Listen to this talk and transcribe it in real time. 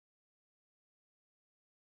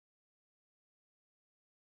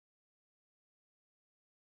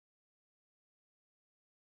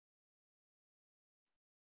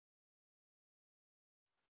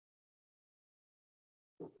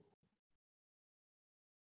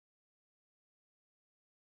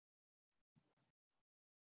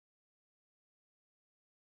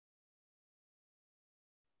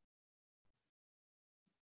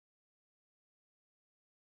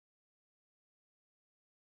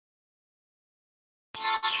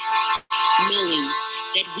knowing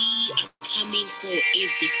that we are coming for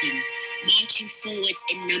everything, marching forwards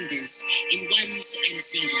in numbers, in ones and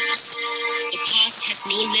zeros. The past has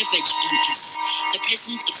no leverage on us. The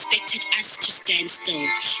present expected us to stand still,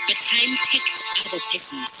 but time ticked our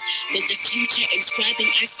presence, with the future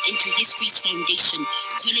inscribing us into history's foundation,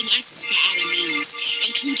 calling us by our names,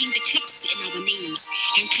 including the clicks in our names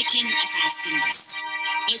and clicking of our fingers.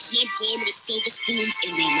 Once not born with silver spoons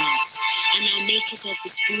in their mouths, and now makers of the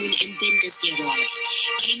spoon and benders thereof,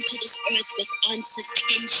 came to this earth with answers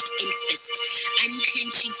clenched in fist,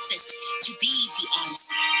 unclenching fist to be the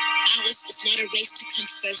answer. Ours is not a race to come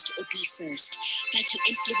first or be first, but to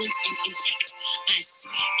influence and impact us,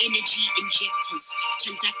 energy injectors,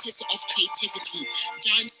 conductors of creativity,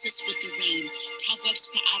 dancers with the rain, proverbs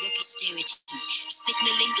for our posterity,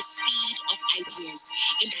 signaling the speed of ideas,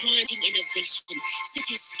 implanting innovation,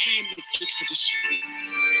 sitting standards in tradition.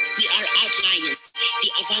 We are outliers,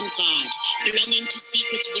 the avant-garde, belonging to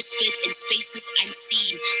secrets whispered in spaces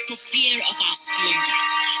unseen for fear of our splendor.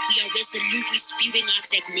 We are resolutely spewing our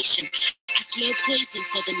stagnation, a slow poison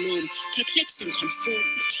for the norm, perplexing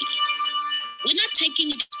conformity. We're not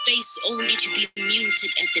taking up space only to be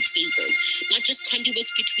muted at the table, not just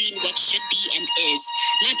conduits between what should be and is,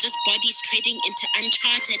 not just bodies treading into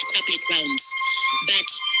uncharted public realms, but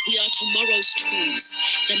we are tomorrow's tools,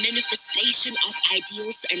 the manifestation of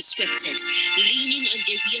ideals unscripted, leaning on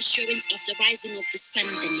the reassurance of the rising of the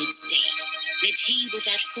sun the next day. Let he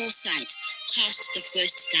without foresight cast the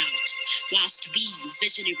first doubt, whilst we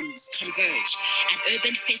visionaries converge at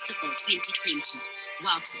Urban Festival 2020.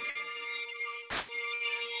 Welcome.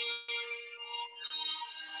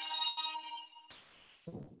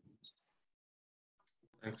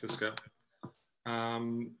 Thanks, Iska.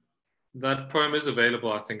 That poem is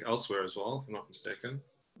available, I think, elsewhere as well, if I'm not mistaken,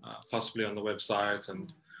 possibly on the website.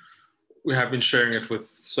 And we have been sharing it with,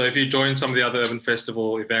 so if you join some of the other Urban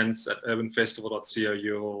Festival events at urbanfestival.co,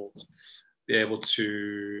 you'll be able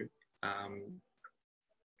to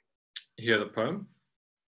hear the poem.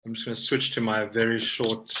 I'm just going to switch to my very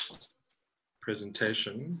short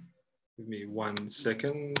presentation. Give me 1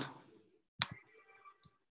 second.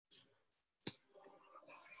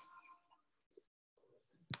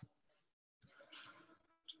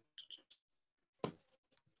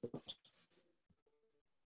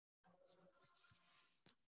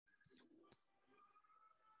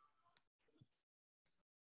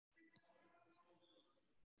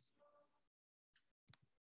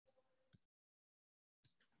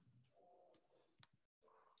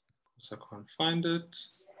 I can't find it.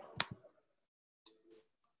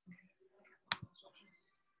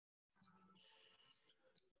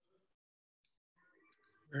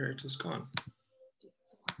 Where it is gone.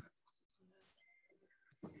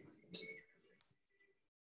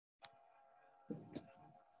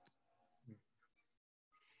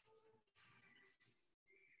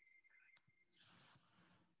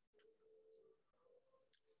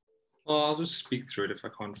 Well, I'll just speak through it if I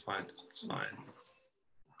can't find it. It's fine.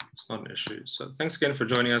 It's not an issue. So thanks again for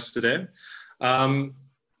joining us today.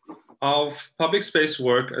 Our public space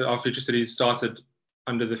work at our Future Cities started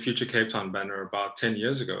under the Future Cape Town banner about 10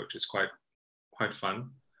 years ago, which is quite fun.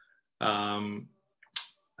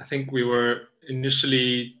 I think we were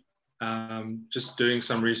initially just doing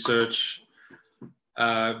some research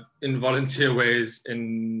in volunteer ways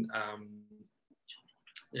in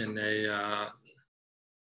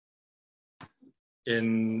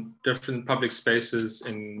different public spaces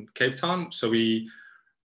in Cape Town. So we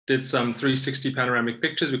did some 360 panoramic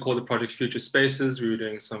pictures. We called the project Future Spaces. We were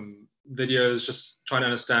doing some videos, just trying to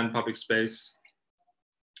understand public space.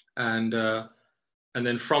 And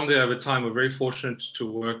then from there, over time, we're very fortunate to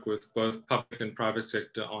work with both public and private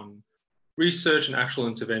sector on research and actual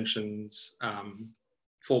interventions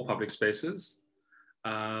for public spaces.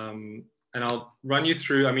 And I'll run you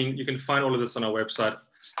through, I mean, you can find all of this on our website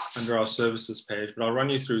under our services page, but I'll run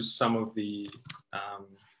you through some of the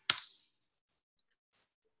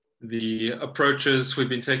approaches we've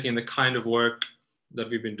been taking, the kind of work that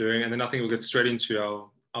we've been doing, and then I think we'll get straight into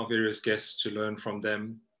our various guests to learn from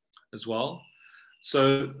them as well.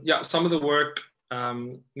 So yeah, some of the work,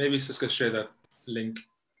 maybe Siska share that link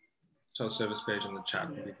to our service page in the chat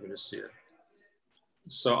and people will just see it.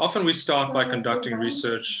 So often we start by conducting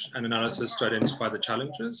research and analysis to identify the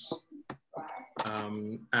challenges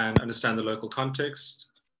and understand the local context,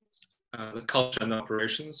 the culture and the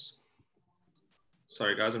operations.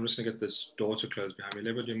 Sorry guys, I'm just gonna get this door to close behind me.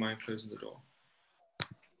 Lebo, do you mind closing the door?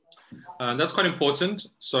 That's quite important.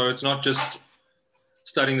 So it's not just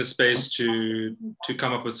studying the space to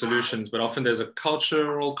come up with solutions, but often there's a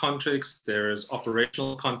cultural context, there is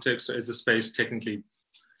operational context. So is the space technically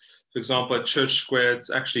For example, at Church Square,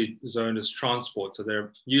 it's actually zoned as transport. So there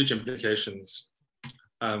are huge implications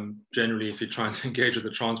generally if you're trying to engage with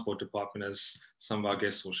the transport department, as some of our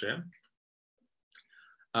guests will share.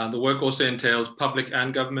 The work also entails public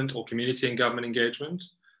and government or community and government engagement.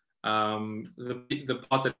 The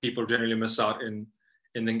part that people generally miss out in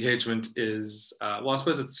the engagement is, well, I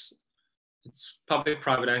suppose it's public,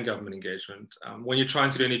 private, and government engagement. When you're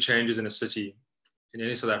trying to do any changes in a city, in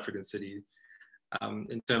any South African city,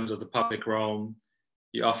 in terms of the public realm,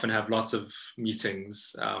 you often have lots of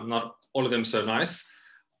meetings, not all of them so nice,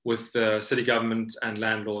 with the city government and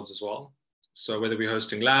landlords as well. So whether we're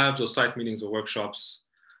hosting labs or site meetings or workshops,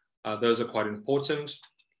 those are quite important.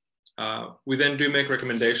 We then do make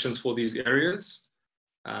recommendations for these areas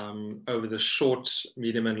over the short,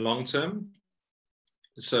 medium, and long term,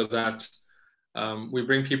 so that we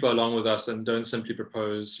bring people along with us and don't simply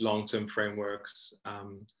propose long-term frameworks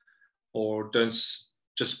or don't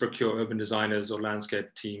just procure urban designers or landscape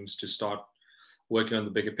teams to start working on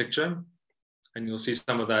the bigger picture. And you'll see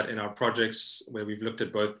some of that in our projects where we've looked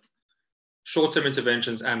at both short-term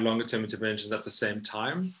interventions and longer-term interventions at the same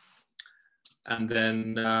time. And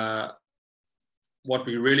then what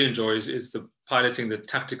we really enjoy is the piloting the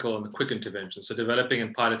tactical and the quick interventions. So developing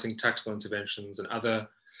and piloting tactical interventions and other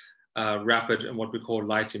rapid and what we call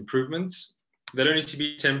light improvements. They don't need to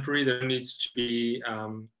be temporary. They don't need to be,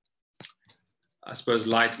 I suppose,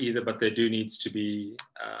 light either, but they do need to be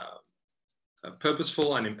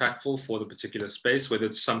purposeful and impactful for the particular space, whether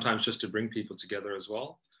it's sometimes just to bring people together as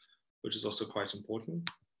well, which is also quite important.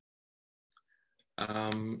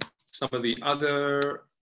 Some of the other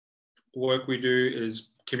work we do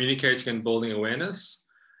is communicating and building awareness.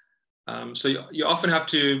 So you often have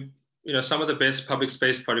to, some of the best public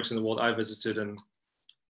space projects in the world I visited,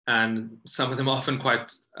 and some of them are often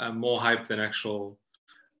quite more hype than actual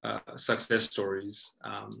success stories.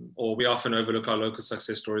 Or we often overlook our local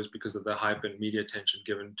success stories because of the hype and media attention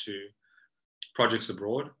given to projects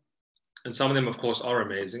abroad. And some of them, of course, are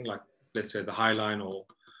amazing, like let's say the High Line or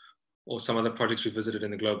some other projects we visited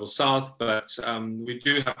in the Global South, but we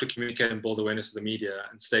do have to communicate and build awareness of the media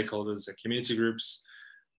and stakeholders and community groups.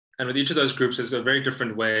 And with each of those groups, there's a very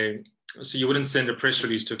different way. So you wouldn't send a press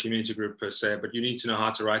release to a community group per se, but you need to know how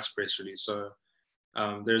to write a press release. So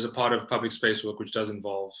there's a part of public space work which does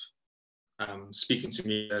involve speaking to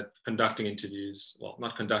media, conducting interviews, well,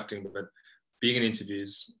 not conducting, but being in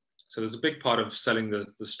interviews. So there's a big part of selling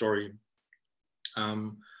the story.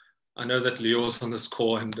 I know that Leo's on this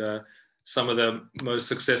call, and some of the most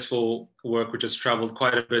successful work which has traveled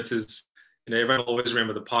quite a bit is, everyone always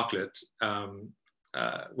remember the parklet.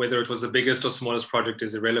 Whether it was the biggest or smallest project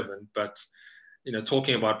is irrelevant, but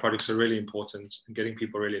talking about projects are really important and getting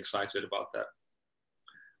people really excited about that.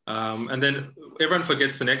 And then everyone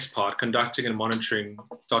forgets the next part: conducting and monitoring,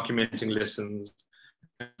 documenting lessons,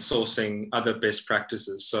 and sourcing other best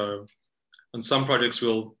practices. So on some projects,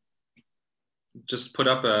 we'll just put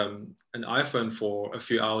up an iPhone for a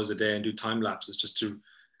few hours a day and do time lapses just to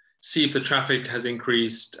see if the traffic has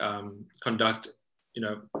increased, conduct,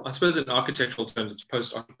 I suppose in architectural terms, it's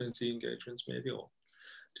post-occupancy engagements maybe, or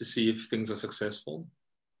to see if things are successful.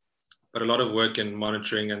 But a lot of work in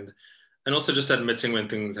monitoring and also just admitting when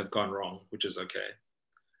things have gone wrong, which is okay.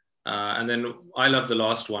 And then I love the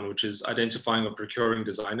last one, which is identifying or procuring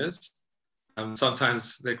designers.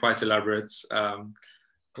 Sometimes they're quite elaborate.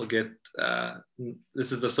 We'll get,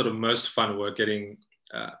 this is the sort of most fun work, getting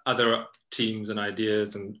other teams and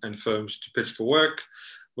ideas and firms to pitch for work,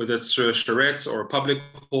 whether it's through a charrette or a public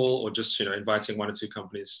call, or just inviting one or two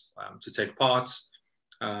companies to take part,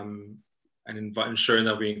 and ensuring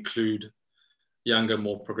that we include younger,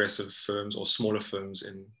 more progressive firms or smaller firms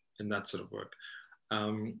in that sort of work.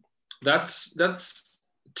 That's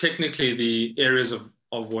technically the areas of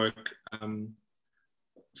work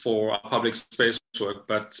for our public space work,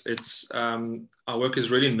 but it's our work is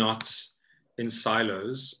really not in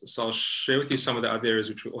silos. So I'll share with you some of the other areas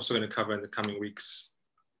which we're also going to cover in the coming weeks.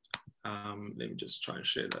 Let me just try and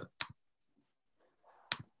share that.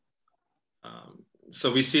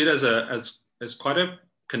 So we see it as quite a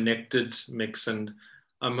connected mix, and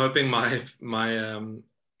I'm hoping my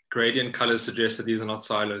gradient colors suggest that these are not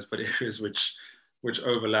silos, but areas which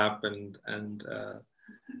overlap and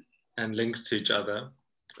link to each other.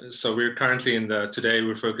 So we're currently today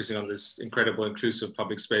we're focusing on this incredible inclusive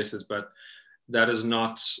public spaces, but that is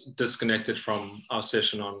not disconnected from our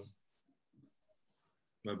session on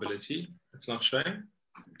mobility. It's not showing.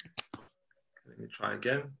 Let me try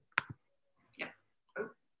again. Yeah.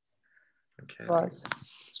 Okay. Let's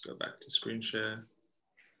go back to screen share.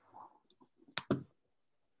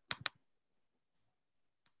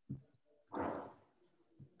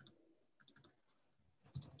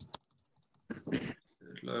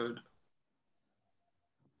 load.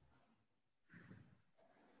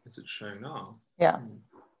 Is it showing now? Yeah.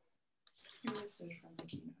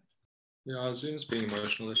 Yeah, Zoom's being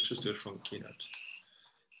emotional. Let's just do it from the keynote.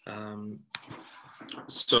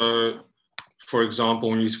 So, for example,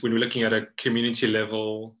 when we're looking at a community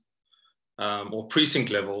level or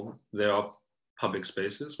precinct level, there are public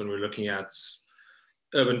spaces. When we're looking at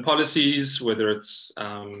urban policies, whether it's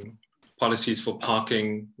policies for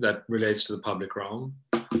parking that relates to the public realm.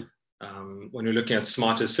 When we're looking at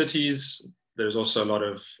smarter cities, there's also a lot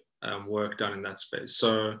of work done in that space.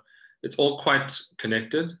 So it's all quite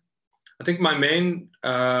connected. I think my main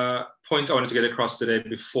point I wanted to get across today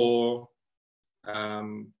before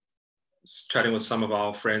chatting with some of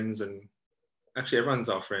our friends, and actually everyone's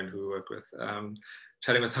our friend who we work with,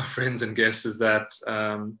 chatting with our friends and guests, is that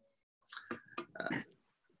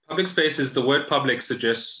public spaces, the word public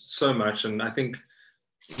suggests so much. And I think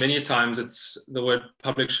many times the word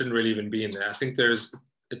public shouldn't really even be in there. I think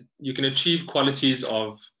you can achieve qualities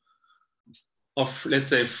of let's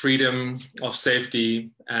say freedom, of safety.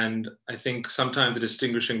 And I think sometimes the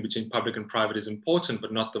distinguishing between public and private is important,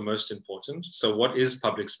 but not the most important. So what is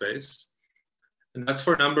public space? And that's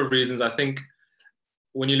for a number of reasons. I think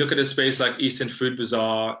when you look at a space like Eastern Food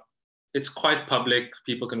Bazaar, it's quite public.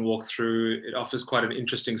 People can walk through. It offers quite an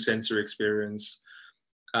interesting sensory experience.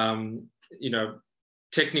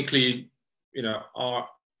 Technically,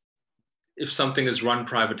 if something is run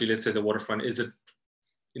privately, let's say the waterfront, is it,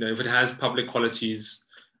 if it has public qualities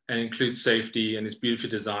and includes safety and is beautifully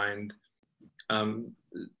designed,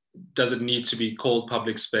 does it need to be called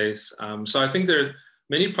public space? So I think there are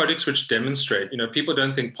many projects which demonstrate, people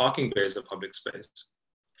don't think parking bay is a public space,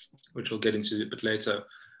 which we'll get into a bit later,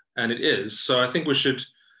 and it is. So I think we should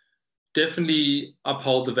definitely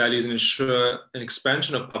uphold the values and ensure an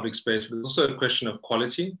expansion of public space, but it's also a question of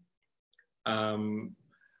quality.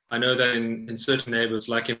 I know that in certain neighborhoods,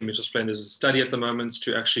 like in Mitchell's Plain, there's a study at the moment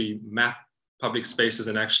to actually map public spaces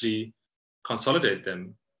and actually consolidate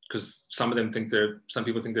them, because some people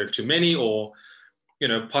think there are too many, or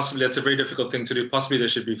possibly that's a very difficult thing to do. Possibly there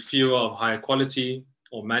should be fewer of higher quality,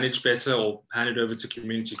 or managed better, or handed over to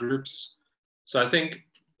community groups. So I think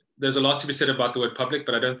there's a lot to be said about the word public,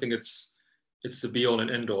 but I don't think it's the be all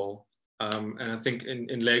and end all. And I think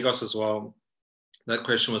in Lagos as well, that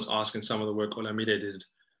question was asked in some of the work Olamide did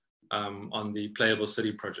on the Playable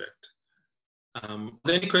City project. Are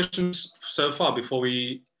there any questions so far before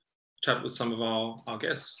we chat with some of our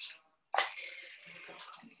guests?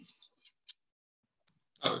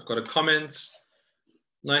 Oh, we've got a comment.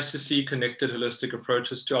 Nice to see connected, holistic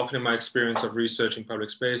approaches. Too often in my experience of researching public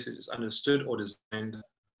space, it is understood or designed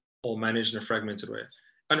or managed in a fragmented way.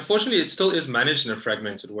 Unfortunately, it still is managed in a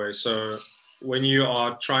fragmented way. So when you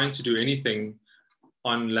are trying to do anything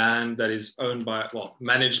on land that is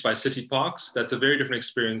managed by city parks, that's a very different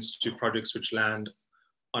experience to projects which land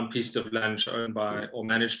on pieces of land which are owned by or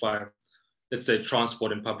managed by, let's say,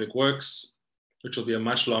 transport and public works, which will be a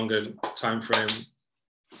much longer time frame.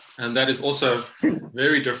 And that is also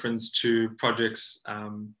very different to projects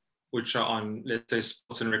which are on, let's say,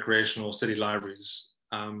 sports and recreational or city libraries.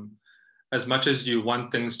 As much as you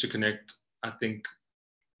want things to connect, I think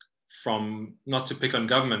from, not to pick on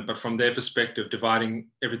government, but from their perspective, dividing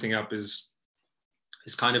everything up is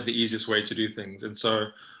kind of the easiest way to do things. And so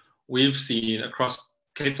we've seen across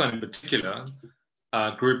Cape Town in particular,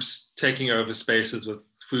 groups taking over spaces with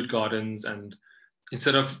food gardens, and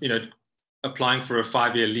instead of applying for a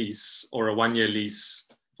 5-year lease or a 1-year lease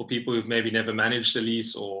for people who've maybe never managed a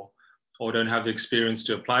lease or don't have the experience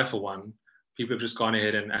to apply for one, people have just gone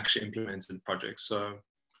ahead and actually implemented projects. So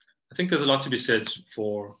I think there's a lot to be said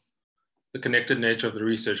for the connected nature of the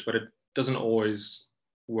research, but it doesn't always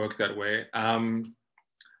work that way.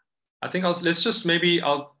 I think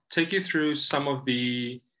I'll take you through some of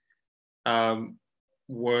the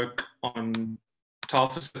work on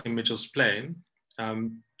Tafel in Mitchell's Plain.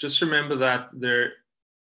 Just remember that let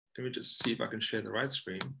me just see if I can share the right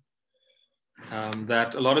screen,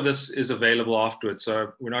 that a lot of this is available afterwards.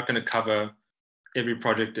 So we're not going to cover every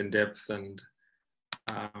project in depth, and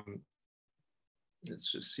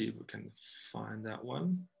let's just see if we can find that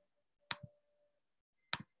one.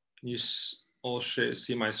 Can you all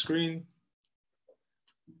see my screen?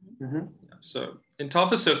 Mm-hmm. Yeah, so in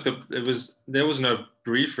Tafel, there was no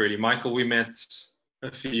brief really. Michael, we met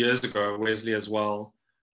a few years ago, Wesley as well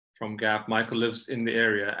from GAP. Michael lives in the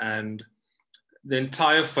area, and the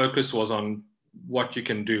entire focus was on what you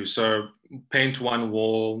can do. So paint one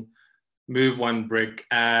wall, move one brick,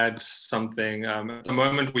 add something. At the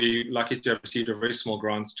moment, we're lucky to have received a very small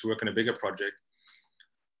grant to work on a bigger project.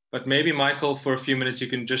 But maybe, Michael, for a few minutes, you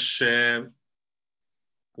can just share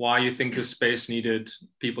why you think this space needed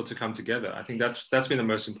people to come together. I think that's been the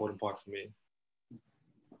most important part for me.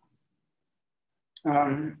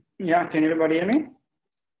 Yeah, can everybody hear me?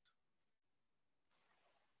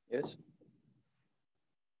 Yes.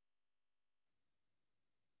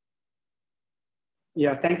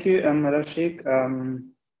 Yeah, thank you, Rashik,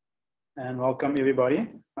 and welcome everybody.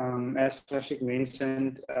 As Rashik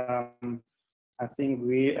mentioned, I think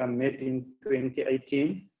we met in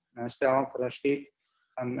 2018, myself, Rashik,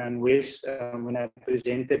 and Wes, when I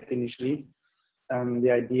presented initially.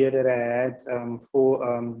 The idea that I had for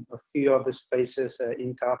a few of the spaces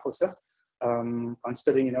in Tafelse,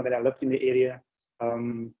 considering that I lived in the area,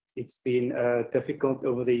 it's been difficult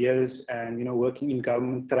over the years, and working in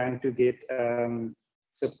government, trying to get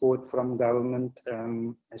support from government,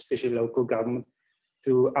 especially local government,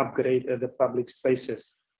 to upgrade the public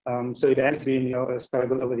spaces. So it has been a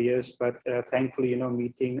struggle over the years, but thankfully,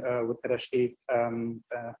 meeting with Rashid,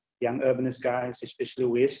 young urbanist guys, especially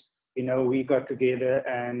Wes, we got together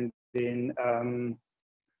and then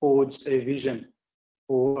forged a vision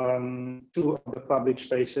for two of the public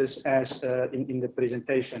spaces as in the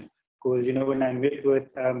presentation. Because, when I met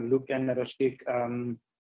with Luke and Rashid, and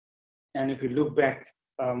if you look back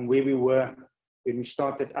where we were when we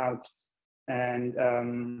started out, and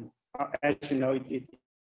as you know, it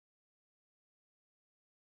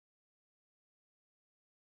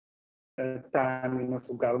time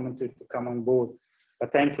for government to come on board.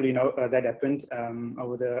 But thankfully, that happened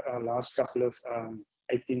over the last couple of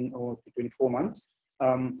 18 or 24 months.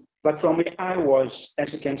 But from where I was,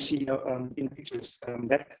 as you can see in pictures,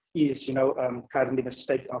 that is currently the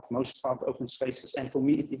state of most of the open spaces. And for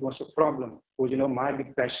me, it was a problem because my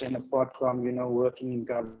big passion, apart from working in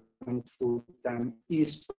government full time,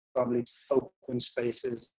 is public open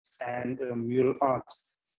spaces and mural art.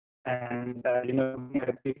 And looking at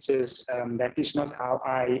the pictures, that is not how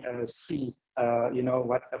I see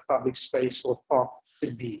what a public space or park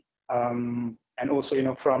should be. And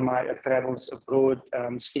also, from my travels abroad,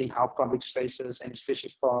 seeing how public spaces and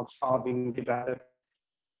especially parks are being developed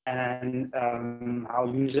and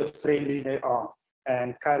how user-friendly they are.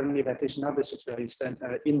 And currently, that is not the situation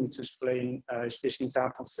in Mitchell's Plain, especially in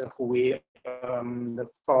Tafelse, where the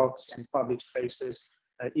parks and public spaces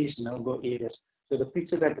is no-go areas. So the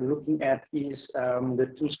picture that we're looking at is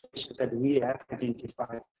the two spaces that we have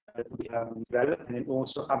identified to be developed and then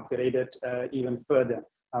also upgraded even further.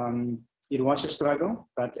 It was a struggle,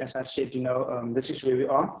 but as I said, this is where we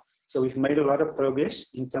are. So we've made a lot of progress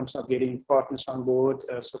in terms of getting partners on board,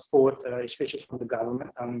 support, especially from the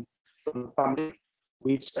government, from the public,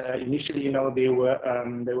 which initially, they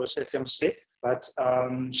were circumspect, but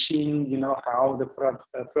seeing, how the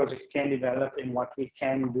project can develop and what we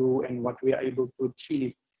can do and what we are able to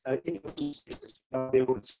achieve, they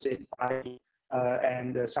would say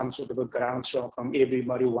and some sort of a groundswell from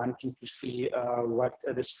everybody wanting to see what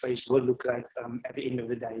the space will look like at the end of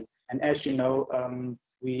the day. And as you know,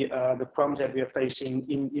 the problems that we are facing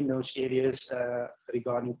in those areas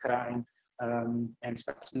regarding crime and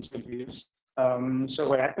substance abuse. So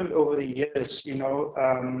what happened over the years,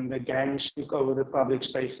 the gangs took over the public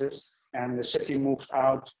spaces and the city moved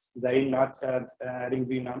out. They not having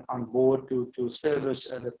been on board to service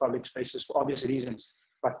the public spaces for obvious reasons.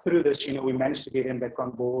 But through this, we managed to get them back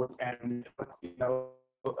on board and,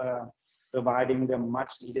 providing them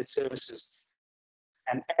much needed services.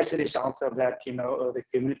 And as a result of that, the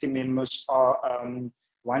community members are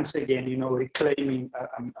once again, reclaiming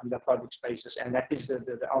the public spaces. And that is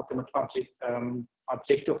the ultimate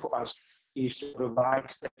objective for us, is to provide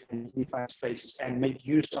safe and dignified spaces and make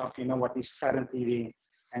use of, what is currently there,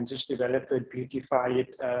 and just develop it, beautify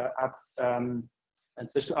it, and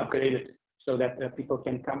just to upgrade it so that people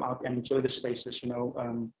can come out and enjoy the spaces,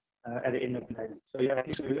 at the end of the day. So yeah, that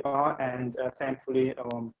is where we are, and thankfully,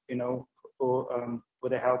 for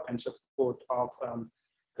the help and support of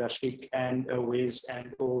Rashik and Wes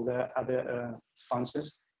and all the other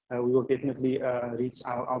sponsors, we will definitely reach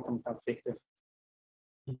our ultimate objective.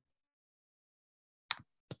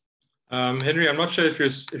 Henry, I'm not sure if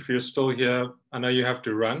you're still here. I know you have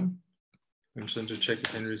to run. I'm just going to check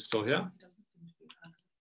if Henry's still here.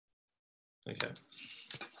 Okay.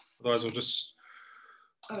 Otherwise, we'll just.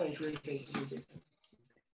 So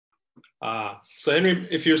Henry,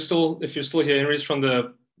 if you're still here, Henry's from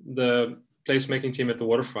the placemaking team at the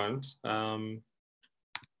waterfront.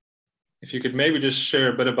 If you could maybe just share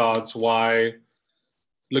a bit about why,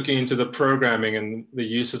 looking into the programming and the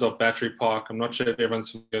uses of Battery Park. I'm not sure if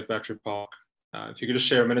everyone's familiar with Battery Park. If you could just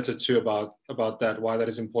share a minute or two about that, why that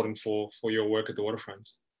is important for your work at the waterfront.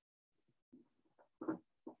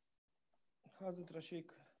 How's it, Rashik?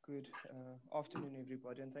 Good afternoon,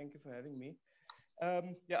 everybody, and thank you for having me.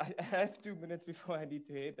 Yeah, I have 2 minutes before I need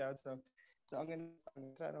to head out, so I'm gonna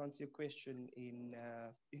try and answer your question in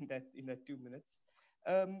that 2 minutes.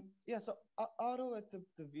 Yeah, so our role at the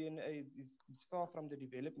VNA is far from the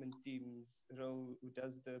development team's role, who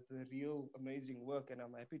does the real amazing work, and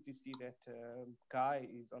I'm happy to see that Guy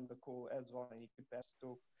is on the call as well, and he could perhaps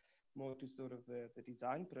talk more to sort of the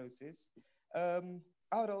design process.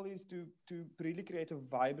 Our role is to really create a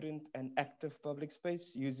vibrant and active public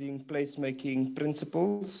space using placemaking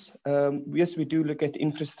principles. Yes, we do look at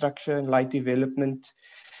infrastructure and light development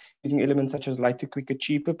using elements such as lighter, quicker,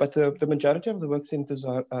 cheaper, but the majority of the work centers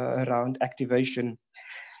are around activation.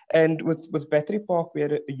 And with Battery Park, we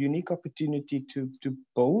had a unique opportunity to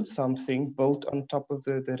build something built on top of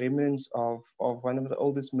the remnants of one of the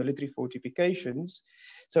oldest military fortifications.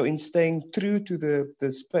 So in staying true to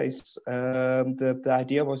the space, the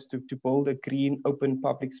idea was to build a green, open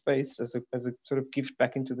public space as a sort of gift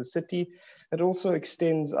back into the city. It also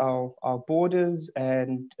extends our borders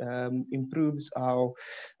and improves our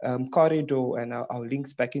corridor and our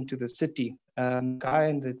links back into the city. Guy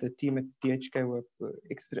and the team at DHK were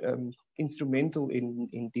instrumental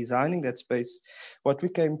in designing that space. What we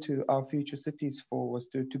came to our future cities for was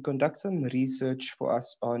to conduct some research for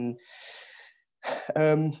us on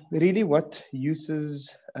really what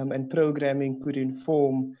uses and programming could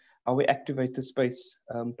inform how we activate the space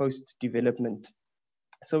post-development.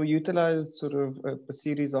 So we utilized sort of a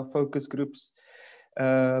series of focus groups.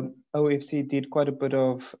 OFC did quite a bit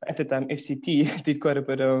of, at the time, FCT did quite a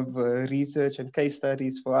bit of research and case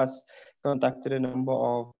studies for us, conducted a number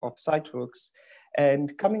of site works.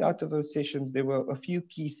 And coming out of those sessions, there were a few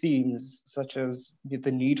key themes, such as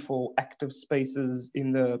the need for active spaces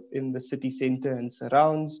in the city center and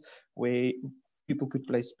surrounds, where people could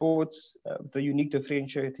play sports. The unique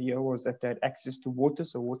differentiator here was that they had access to water,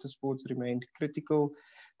 so water sports remained critical.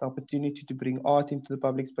 The opportunity to bring art into the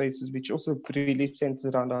public spaces, which also really centers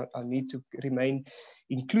around our need to remain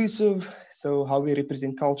inclusive. So how we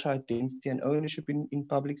represent culture, identity, and ownership in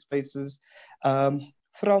public spaces. From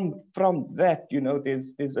that, you know,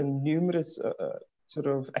 there's a numerous sort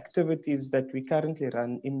of activities that we currently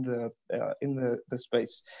run in the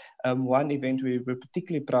space. One event we're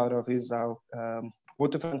particularly proud of is our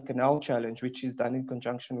Waterfront Canal Challenge, which is done in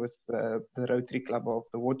conjunction with the Rotary Club of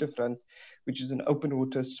the Waterfront, which is an open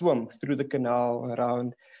water swim through the canal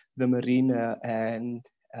around the marina and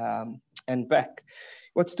back.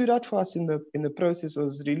 What stood out for us in the process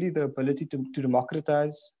was really the ability to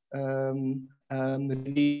democratize,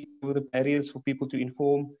 really the barriers for people to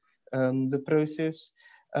inform the process.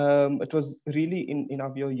 It was really, in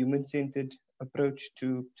our view, a human-centered approach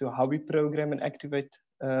to how we program and activate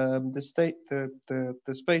the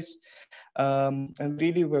space, and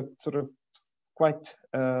really we're sort of quite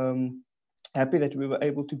happy that we were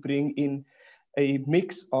able to bring in a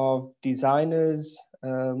mix of designers,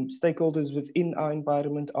 stakeholders within our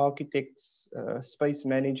environment, architects, space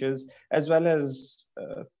managers, as well as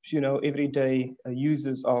you know, everyday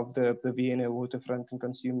users of the V&A waterfront and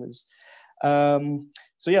consumers.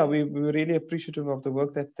 So yeah, we were really appreciative of the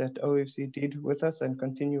work that OFC did with us, and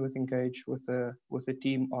continue with engage with the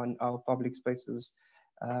team on our public spaces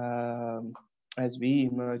as we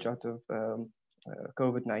emerge out of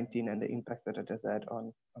COVID-19 and the impact that it has had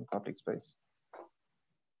on public space.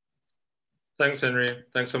 Thanks, Henry.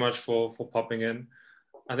 Thanks so much for popping in.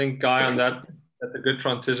 I think, Guy, on that's a good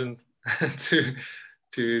transition to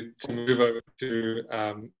move over to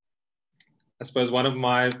I suppose one of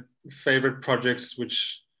my favorite projects,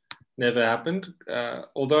 which never happened,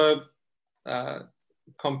 although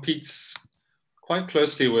competes quite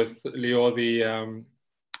closely with Lior, the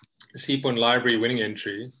Seapoint Library winning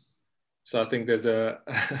entry. So I think there's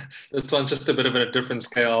this one's just a bit of a different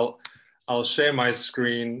scale. I'll share my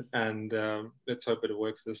screen, and let's hope it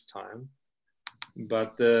works this time.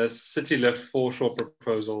 But the City Lift foreshore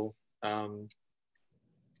proposal, can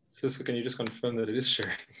you just confirm that it is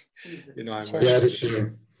sharing? You know, yeah, it is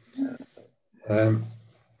sharing.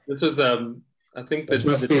 This is, I think this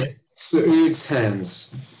must be Saoud's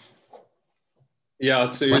hands. Yeah,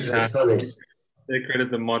 it's Saoud's hands. They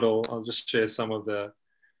created the model. I'll just share some of the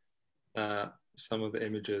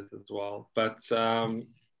images as well. But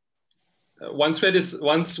once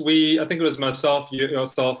we, I think it was myself,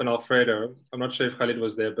 yourself, and Alfredo. I'm not sure if Khalid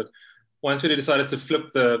was there, but once we decided to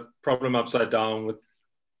flip the problem upside down with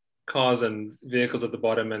cars and vehicles at the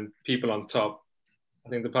bottom and people on top, I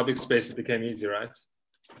think the public spaces became easy, right?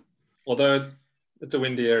 Although it's a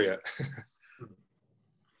windy area.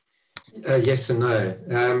 Yes and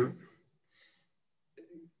no.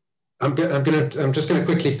 I'm just going to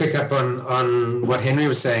quickly pick up on what Henry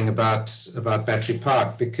was saying about Battery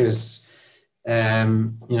Park, because you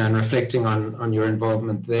know, and reflecting on your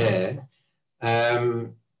involvement there,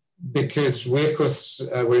 because we of course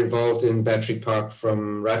were involved in Battery Park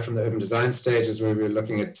right from the urban design stages, where we were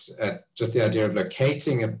looking at just the idea of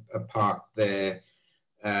locating a park there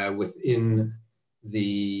within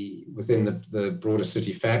the broader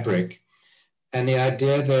city fabric, and the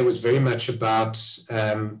idea there was very much about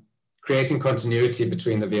creating continuity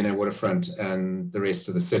between the V&A waterfront and the rest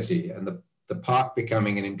of the city, and the park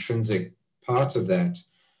becoming an intrinsic part of that,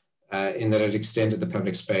 in that it extended the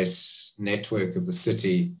public space network of the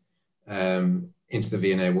city into the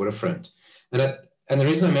V&A waterfront. And the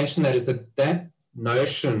reason I mention that is that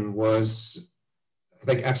notion was, I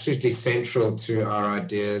think, absolutely central to our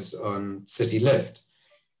ideas on city lift,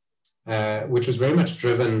 which was very much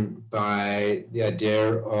driven by the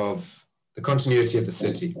idea of the continuity of the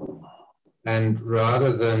city. And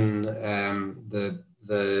rather than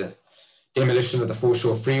the demolition of the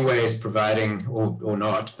foreshore freeways providing, or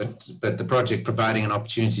not, but the project providing an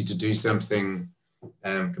opportunity to do something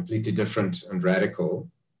completely different and radical.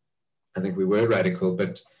 I think we were radical,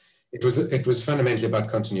 but it was fundamentally about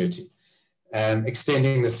continuity.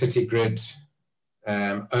 Extending the city grid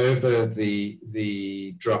over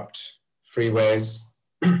the dropped freeways,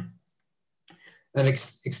 and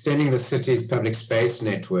extending the city's public space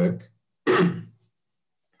network.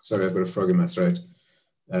 Sorry, I've got a frog in my throat.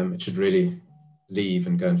 It should really leave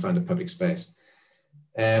and go and find a public space.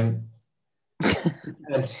 And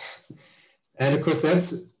of course,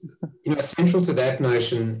 that's, you know, central to that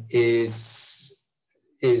notion is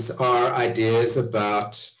our ideas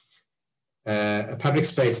about a public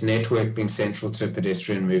space network being central to a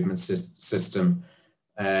pedestrian movement system,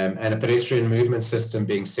 and a pedestrian movement system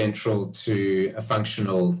being central to a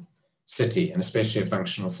functional city, and especially a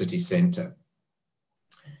functional city centre.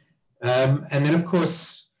 And then, of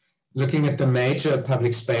course, looking at the major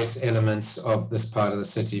public space elements of this part of the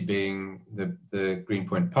city being the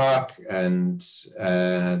Greenpoint Park and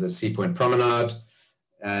the Sea Point Promenade,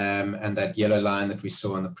 and that yellow line that we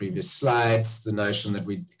saw on the previous slides, the notion that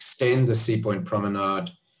we extend the Sea Point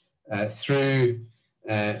Promenade through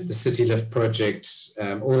the City Lift project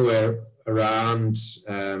all the way around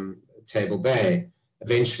Table Bay,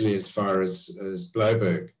 eventually as far as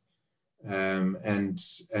Bloberg.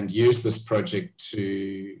 And use this project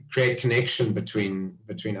to create connection between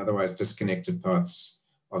otherwise disconnected parts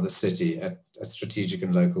of the city at strategic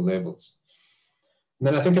and local levels. And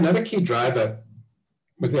then I think another key driver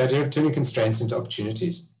was the idea of turning constraints into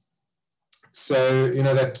opportunities. So, you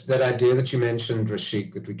know, that idea that you mentioned,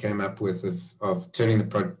 Rashik, that we came up with of turning the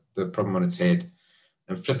problem on its head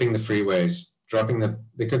and flipping the freeways,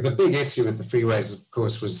 because the big issue with the freeways, of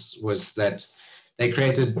course, was that they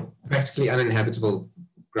created practically uninhabitable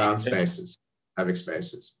ground spaces, public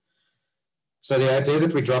spaces. So the idea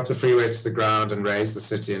that we drop the freeways to the ground and raise the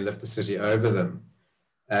city and lift the city over them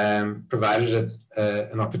provided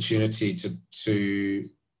an opportunity to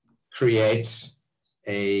create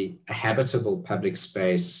a habitable public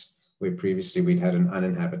space where previously we'd had an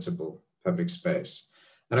uninhabitable public space.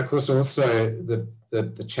 And of course, also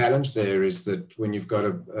the challenge there is that when you've got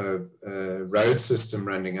a road system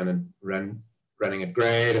running at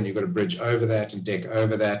grade, and you've got a bridge over that and deck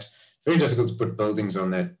over that, very difficult to put buildings on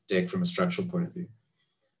that deck from a structural point of view,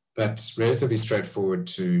 but relatively straightforward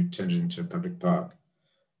to turn it into a public park.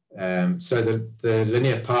 So the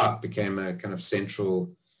linear park became a kind of central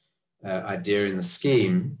idea in the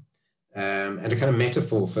scheme, and a kind of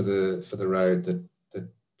metaphor for the road that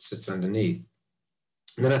sits underneath.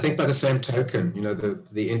 And then I think by the same token, you know,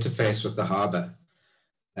 the interface with the harbour.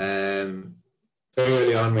 Very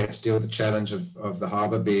early on, we had to deal with the challenge of the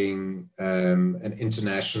harbour being an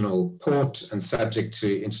international port and subject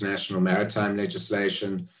to international maritime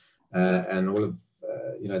legislation, and all of,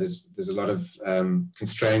 you know, there's a lot of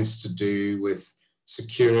constraints to do with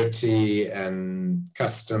security and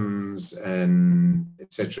customs and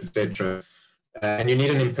et cetera, and you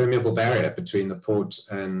need an impermeable barrier between the port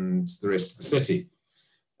and the rest of the city.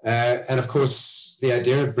 And of course, the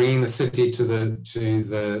idea of bringing the city to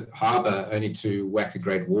the harbour only to whack a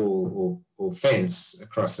great wall or fence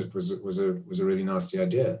across it was a really nasty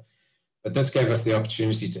idea. But this gave us the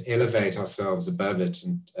opportunity to elevate ourselves above it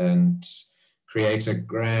and create a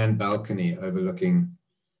grand balcony overlooking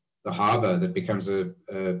the harbour that becomes a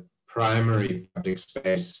primary public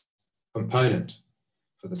space component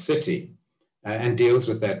for the city, and deals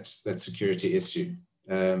with that security issue.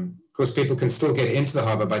 Of course, people can still get into the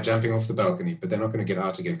harbour by jumping off the balcony, but they're not going to get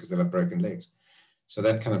out again because they'll have broken legs. So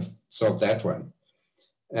that kind of solved that one.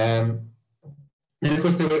 And of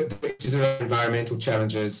course, there were issues around environmental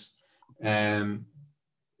challenges,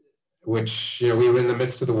 which we were in the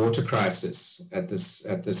midst of the water crisis at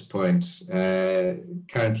this point.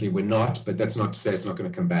 Currently, we're not, but that's not to say it's not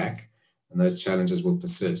going to come back, and those challenges will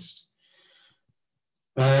persist.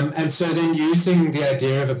 And so then using the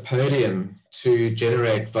idea of a podium to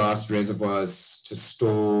generate vast reservoirs to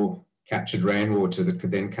store captured rainwater that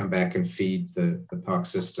could then come back and feed the park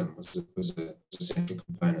system was a central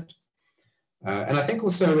component. And I think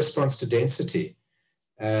also a response to density,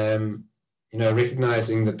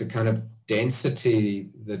 recognizing that the kind of density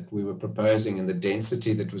that we were proposing and the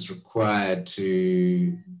density that was required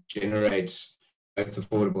to generate both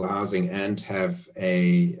affordable housing and have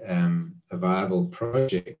a viable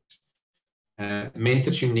project meant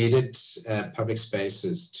that you needed public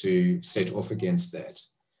spaces to set off against that.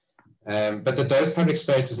 But that those public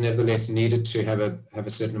spaces nevertheless needed to have a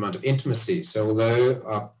certain amount of intimacy. So although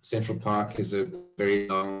our Central Park is a very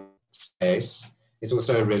long space, it's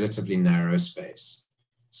also a relatively narrow space,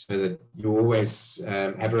 so that you always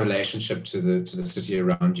have a relationship to the city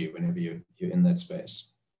around you whenever you're in that space.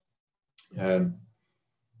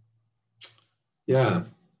 Yeah.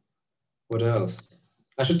 What else?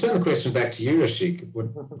 I should turn the question back to you, Rashik.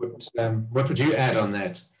 What would you add on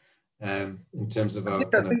that in terms of our? I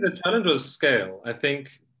think the challenge was scale. I think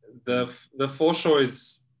the foreshore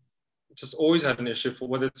is just always had an issue for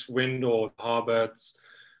whether it's wind or harbour.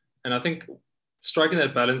 And I think striking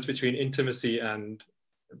that balance between intimacy and,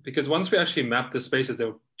 because once we actually mapped the spaces, they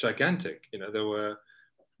were gigantic. There were,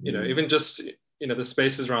 even just, the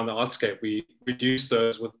spaces around the artscape, we reduced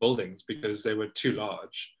those with buildings because they were too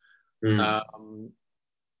large. And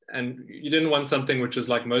you didn't want something which is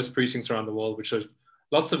like most precincts around the world, which are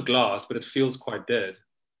lots of glass, but it feels quite dead.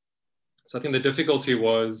 So I think the difficulty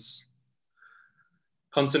was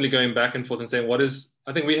constantly going back and forth and saying,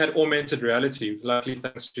 I think we had augmented reality, luckily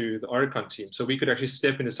thanks to the Oricon team. So we could actually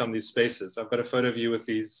step into some of these spaces. I've got a photo of you with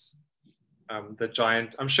these, the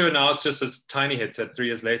giant, I'm sure now it's just a tiny headset 3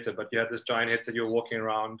 years later, but you had this giant headset, you were walking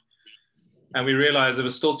around, and we realized it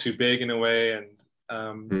was still too big in a way,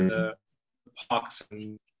 and the parks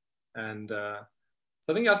and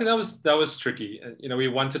so I think that was tricky. We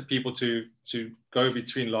wanted people to go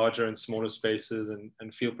between larger and smaller spaces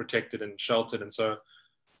and feel protected and sheltered. And so a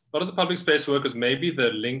lot of the public space work was maybe the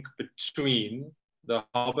link between the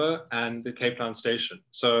harbour and the Cape Town station.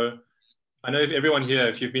 So I know if everyone here,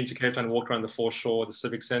 if you've been to Cape Town and walked around the foreshore, the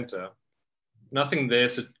Civic Centre, nothing there,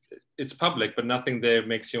 so it's public, but nothing there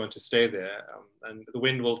makes you want to stay there. And the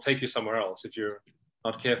wind will take you somewhere else if you're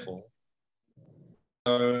not careful.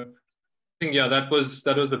 So I think, that was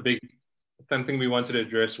the big thing we wanted to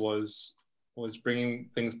address was bringing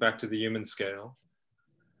things back to the human scale.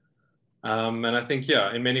 And I think,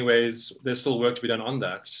 in many ways, there's still work to be done on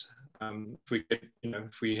that.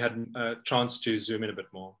 If we had a chance to zoom in a bit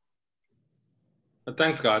more. But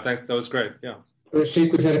thanks, Guy. Thanks. That was great. Yeah.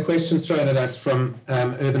 Rashik, we've had a question thrown at us from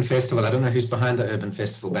Urban Festival. I don't know who's behind the Urban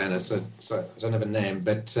Festival banner, so I don't have a name,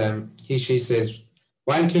 but she says,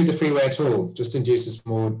 why include the freeway at all? Just induces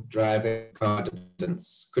more driving car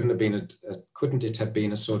dependence. Couldn't it have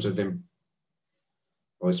been a sort of,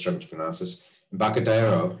 always struggle to pronounce this,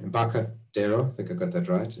 Embarcadero, I think I got that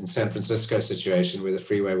right, in San Francisco situation where the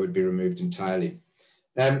freeway would be removed entirely.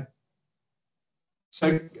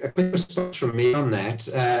 So a quick response from me on that,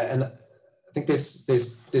 and I think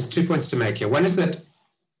there's 2 points to make here. One is that,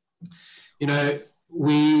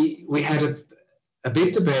 we had a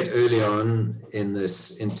big debate early on in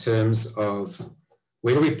this in terms of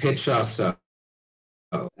where do we pitch ourselves?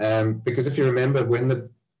 Because if you remember, when the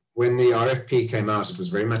RFP came out, it was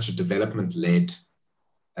very much a development-led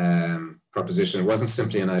proposition. It wasn't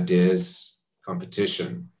simply an ideas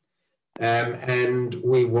competition. And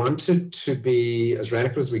we wanted to be as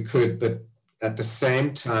radical as we could, but at the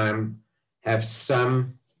same time have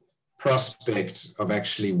some prospect of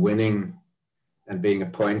actually winning and being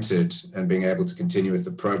appointed and being able to continue with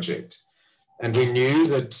the project. And we knew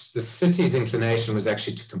that the city's inclination was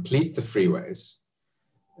actually to complete the freeways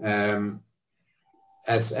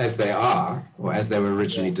as they are, or as they were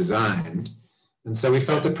originally designed. And so we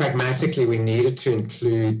felt that pragmatically we needed to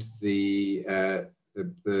include the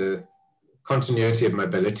continuity of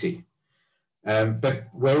mobility. But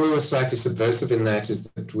where we were slightly subversive in that is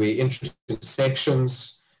that we introduced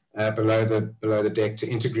sections below the deck to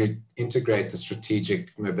integrate the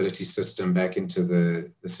strategic mobility system back into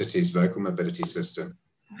the city's local mobility system.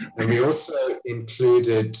 And we also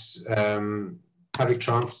included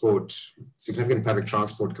significant public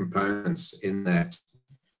transport components in that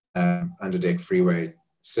underdeck freeway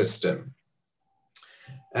system.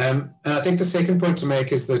 And I think the second point to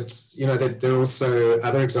make is that, you know, that there are also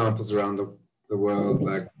other examples around the world,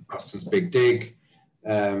 like Boston's Big Dig,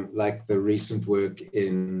 like the recent work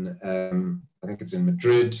in, I think it's in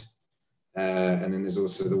Madrid, and then there's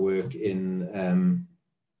also the work in,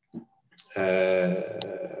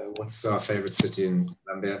 what's our favorite city in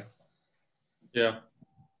Colombia? Yeah.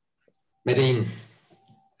 Medellin,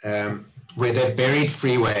 where they've buried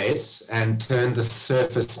freeways and turned the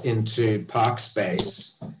surface into park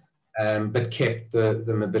space, but kept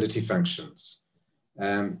the mobility functions.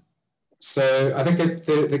 So I think that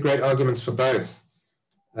there are great arguments for both.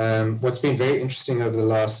 What's been very interesting over the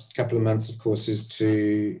last couple of months, of course, is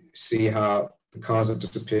to see how the cars have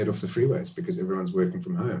disappeared off the freeways because everyone's working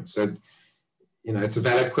from home. So, you know, it's a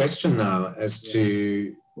valid question now as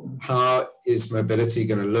to how is mobility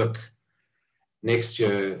going to look next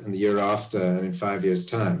year and the year after and in 5 years'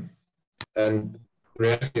 time. And the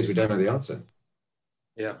reality is we don't know the answer.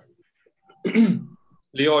 Yeah.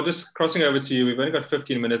 Leo, just crossing over to you. We've only got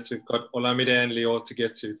 15 minutes. We've got Olamide and Leo to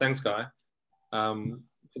get to. Thanks, Guy.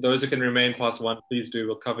 For those who can remain past one, please do.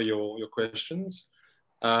 We'll cover your questions.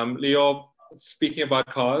 Leo, speaking about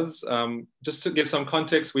cars, just to give some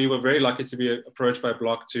context, we were very lucky to be approached by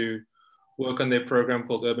Block to work on their program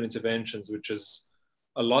called Urban Interventions, which is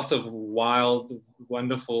a lot of wild,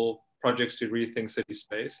 wonderful projects to rethink city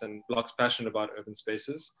space, and Block's passionate about urban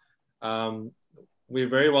spaces. We're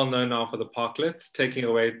very well known now for the parklet, taking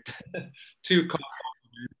away 2 cars.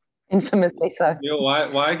 Infamously so. You know,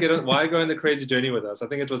 why go on the crazy journey with us? I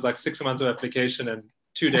think it was like 6 months of application and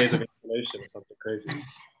 2 days of installation or something crazy.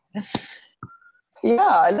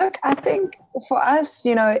 Yeah, look, I think for us,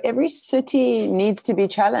 you know, every city needs to be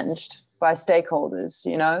challenged by stakeholders,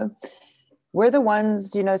 you know. We're the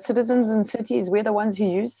ones, you know, citizens in cities, we're the ones who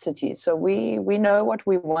use cities. So we know what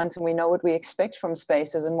we want and we know what we expect from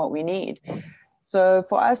spaces and what we need. So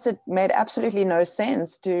for us, it made absolutely no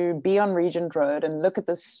sense to be on Regent Road and look at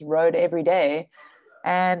this road every day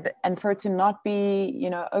and for it to not be, you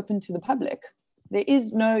know, open to the public. There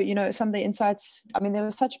is no, you know, some of the insights, I mean, there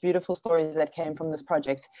were such beautiful stories that came from this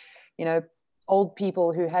project, you know, old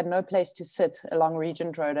people who had no place to sit along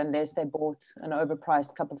Regent Road unless they bought an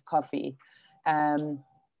overpriced cup of coffee.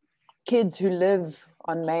 Kids who live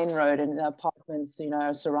on Main Road in apartments, you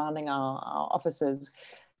know, surrounding our offices,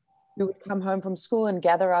 who would come home from school and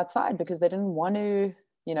gather outside because they didn't want to,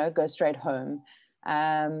 you know, go straight home.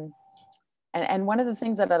 And one of the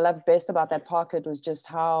things that I loved best about that parklet was just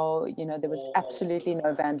how, you know, there was absolutely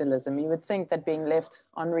no vandalism. You would think that being left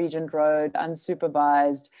on Regent Road,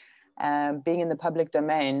 unsupervised, being in the public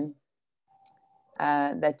domain,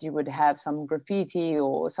 that you would have some graffiti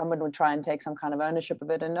or someone would try and take some kind of ownership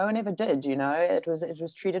of it, and no one ever did. You know, it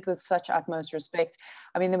was treated with such utmost respect.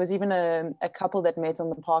 I mean, there was even a couple that met on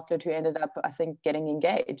the parklet who ended up, I think, getting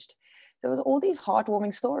engaged. There was all these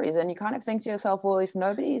heartwarming stories, and you kind of think to yourself, well, if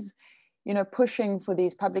nobody's, you know, pushing for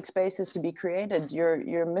these public spaces to be created,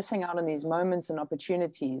 you're missing out on these moments and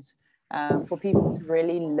opportunities for people to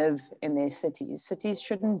really live in their cities. Cities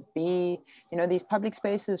shouldn't be, you know, these public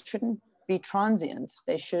spaces shouldn't be transient.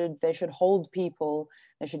 They should hold people.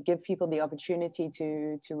 They should give people the opportunity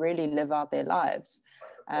to really live out their lives.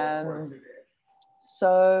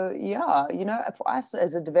 So yeah, you know, for us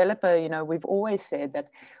as a developer, you know, we've always said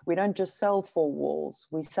that we don't just sell 4 walls,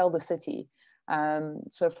 we sell the city.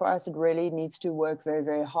 So for us, it really needs to work very,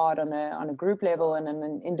 very hard on a group level and on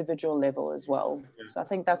an individual level as well. So I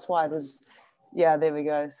think that's why it was, yeah, there we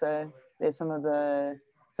go. So there's some of the,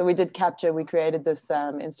 so we created this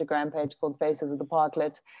Instagram page called Faces of the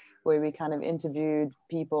Parklet, where we kind of interviewed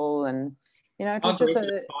people, and, you know, it was just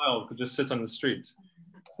a child could just sit on the street.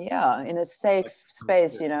 Yeah, in a safe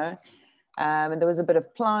space, you know. And there was a bit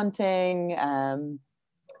of planting, and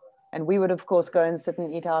we would, of course, go and sit and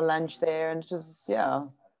eat our lunch there. And it was, yeah,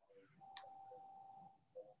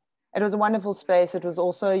 it was a wonderful space. It was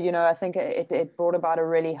also, you know, I think it brought about a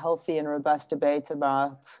really healthy and robust debate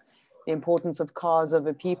about the importance of cars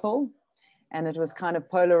over people. And it was kind of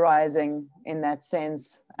polarizing in that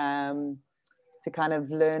sense, to kind of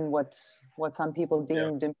learn what some people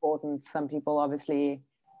deemed important. Some people obviously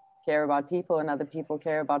care about people, and other people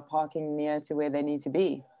care about parking near to where they need to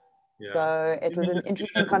be. Yeah. So it was an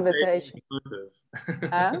interesting conversation.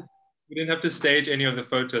 We didn't have to stage any of the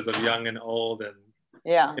photos of young and old. And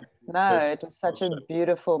yeah, no, it was such a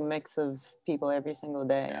beautiful mix of people every single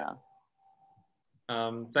day. Yeah.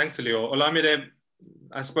 Thanks, Leo. Olamide,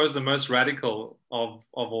 I suppose the most radical of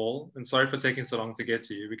all, and sorry for taking so long to get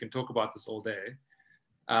to you. We can talk about this all day.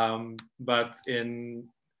 But in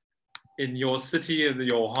your city,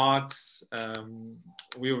 your heart,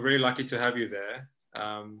 we were very lucky to have you there.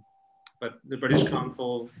 but the British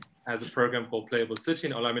Council has a program called Playable City,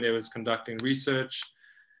 and Olamide was conducting research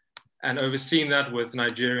and overseeing that with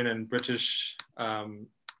Nigerian and British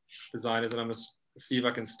designers. And I'm going to see if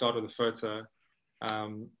I can start with a photo.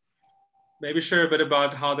 Maybe share a bit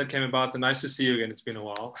about how that came about. And nice to see you again. It's been a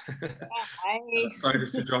while. Hi. Sorry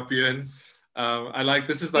just to drop you in. I like,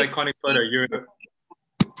 this is the iconic photo. You're in a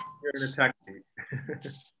taxi.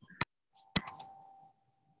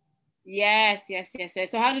 Yes.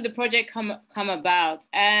 So how did the project come about?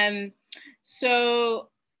 So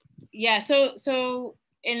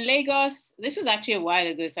in Lagos, this was actually a while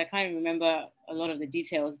ago, so I can't remember a lot of the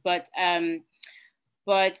details. But in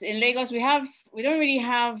Lagos, we have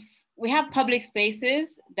public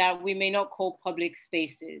spaces that we may not call public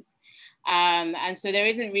spaces, and so there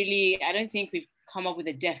isn't really. I don't think we've come up with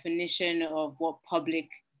a definition of what public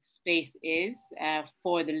space is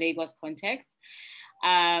for the Lagos context.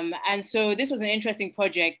 And so this was an interesting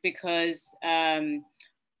project because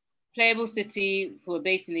Playable City, who are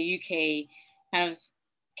based in the UK, kind of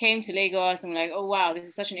came to Lagos and were like, oh, wow, this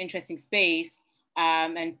is such an interesting space.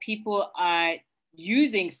 And people are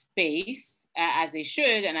using space as they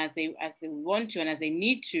should and as they want to and as they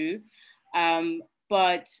need to.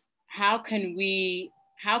 But how can we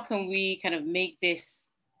kind of make this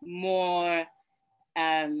more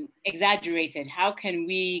exaggerated? How can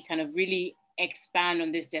we kind of really expand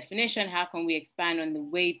on this definition? How can we expand on the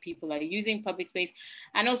way people are using public space?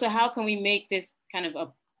 And also, how can we make this kind of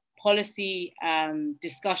a policy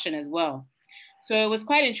discussion as well? So it was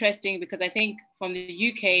quite interesting because I think from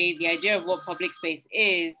the UK, the idea of what public space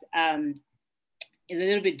is a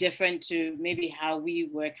little bit different to maybe how we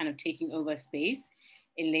were kind of taking over space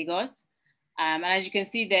in Lagos. And as you can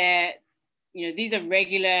see there, these are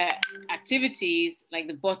regular activities, like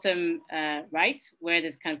the bottom right, where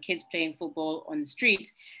there's kind of kids playing football on the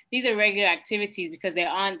street. These are regular activities because there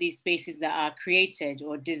aren't these spaces that are created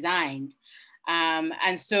or designed. And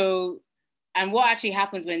what actually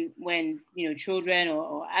happens when children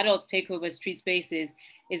or adults take over street spaces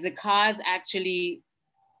is the cars actually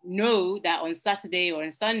know that on Saturday or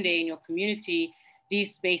on Sunday in your community,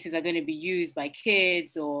 these spaces are going to be used by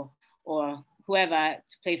kids or whoever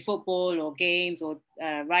to play football or games or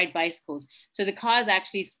ride bicycles. So the cars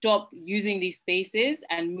actually stop using these spaces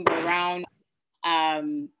and move around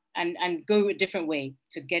and go a different way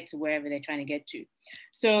to get to wherever they're trying to get to.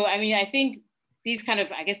 So, I mean, I think these kind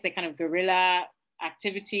of guerrilla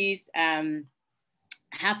activities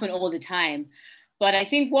happen all the time. But I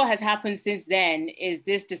think what has happened since then is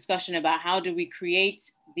this discussion about how do we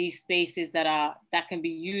create these spaces that can be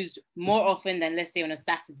used more often than, let's say, on a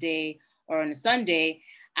Saturday or on a Sunday,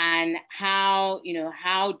 and how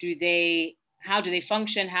do they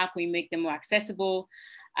function? How can we make them more accessible?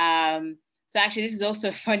 So actually, this is also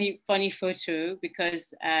a funny photo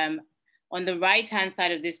because on the right-hand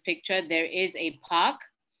side of this picture, there is a park.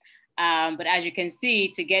 But as you can see,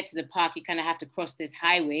 to get to the park, you kind of have to cross this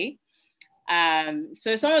highway.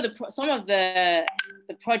 So some of the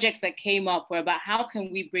projects that came up were about how can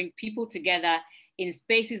we bring people together in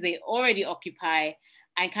spaces they already occupy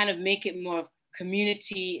and kind of make it more of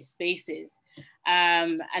community spaces.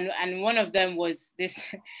 And one of them was this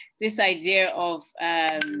idea of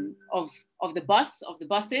the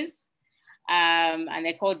buses, and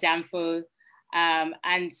they're called Damfo.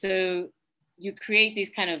 And so you create these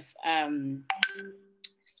kind of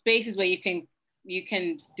spaces where you can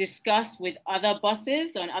discuss with other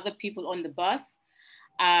buses and other people on the bus,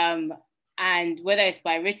 and whether it's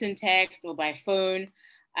by written text or by phone.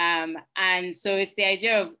 And so it's the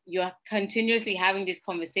idea of you're continuously having this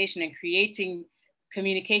conversation and creating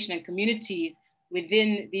communication and communities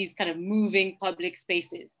within these kind of moving public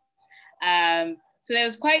spaces. So there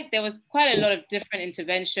was quite a lot of different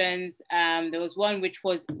interventions. There was one which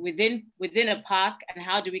was within a park, and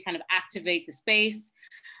how do we kind of activate the space,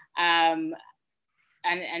 and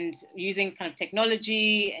using kind of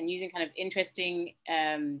technology and using kind of interesting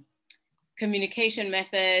communication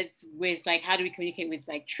methods with, like, how do we communicate with,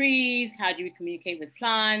 like, trees? How do we communicate with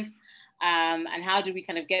plants? And how do we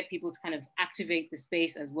kind of get people to kind of activate the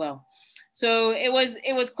space as well? So it was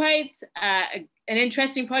quite an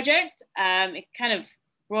interesting project. It kind of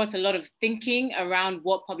brought a lot of thinking around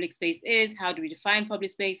what public space is. How do we define public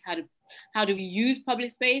space? How do we use public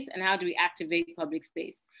space? And how do we activate public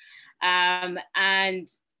space? And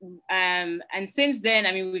since then,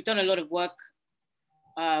 I mean, we've done a lot of work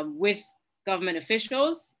with government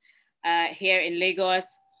officials here in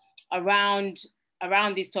Lagos around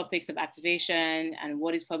these topics of activation and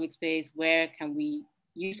what is public space, where can we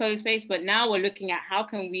use public space. But now we're looking at how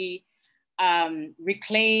can we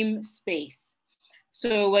reclaim space.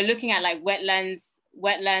 So we're looking at, like, wetlands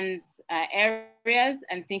wetlands areas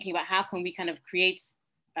and thinking about how can we kind of create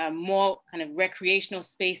more kind of recreational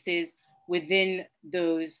spaces within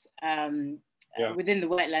those, within the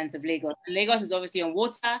wetlands of Lagos. Lagos is obviously on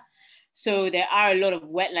water, so there are a lot of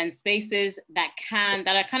wetland spaces that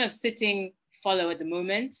are kind of sitting fallow at the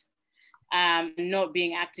moment, not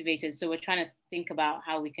being activated. So we're trying to think about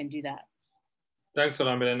how we can do that. Thanks,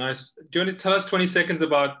 Olamide. Nice. Do you want to tell us 20 seconds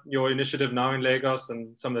about your initiative now in Lagos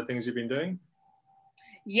and some of the things you've been doing?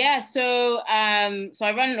 Yeah, so I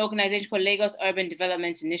run an organization called Lagos Urban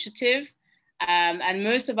Development Initiative, and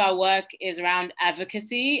most of our work is around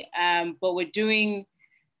advocacy, but we're doing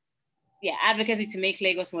advocacy to make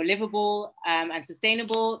Lagos more livable and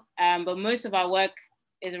sustainable, but most of our work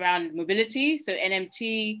is around mobility, so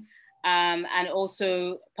NMT, and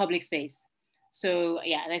also public space. So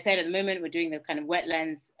yeah, as I said, at the moment, we're doing the kind of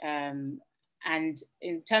wetlands, and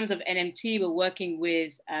in terms of NMT, we're working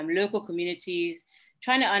with local communities,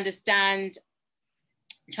 trying to understand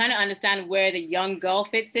where the young girl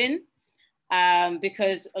fits in,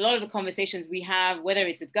 because a lot of the conversations we have, whether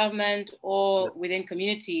it's with government or within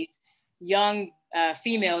communities, young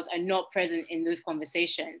females are not present in those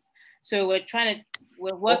conversations. So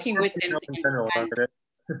we're working with them to understand.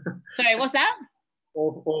 Sorry, what's that?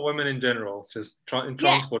 All women in general, just in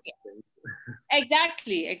transport.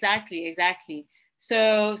 Exactly.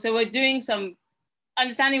 So we're doing some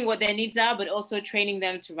understanding what their needs are, but also training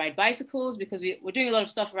them to ride bicycles, because we're doing a lot of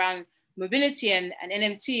stuff around mobility and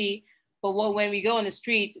NMT. But when we go on the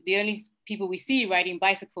street, the only people we see riding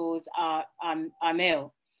bicycles are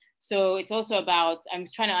male. So it's also about, I'm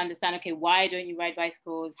trying to understand, okay, why don't you ride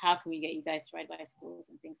bicycles? How can we get you guys to ride bicycles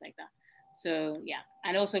and things like that? So yeah,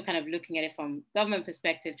 and also kind of looking at it from government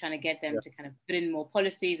perspective, trying to get them to kind of put in more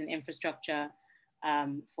policies and infrastructure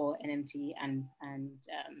for NMT and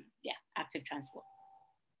active transport.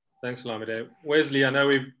 Thanks, Olamide. Wesley, I know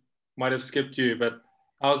we might have skipped you, but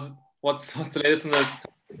what's the latest in the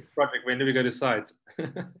project? When do we go to site?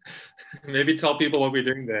 Maybe tell people what we're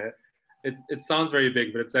doing there. It sounds very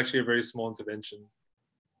big, but it's actually a very small intervention.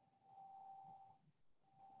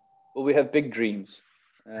 Well, we have big dreams,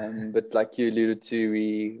 but like you alluded to,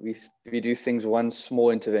 we do things one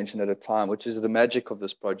small intervention at a time, which is the magic of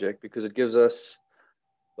this project, because it gives us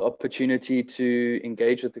the opportunity to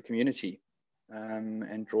engage with the community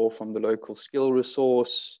and draw from the local skill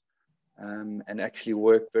resource, and actually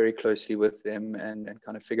work very closely with them and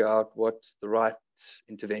kind of figure out what's the right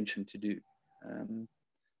intervention to do.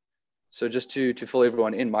 So just to fill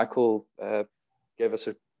everyone in, Michael gave us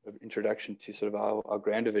an introduction to sort of our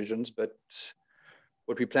grander visions, but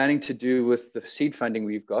what we're planning to do with the seed funding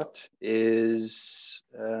we've got is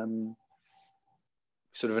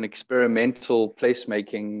sort of an experimental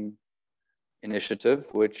placemaking initiative,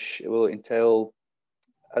 which will entail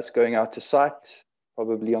us going out to site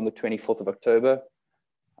probably on the 24th of October.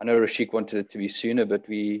 I know Rashik wanted it to be sooner, but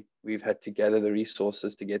we've had to gather the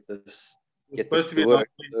resources to get this to work.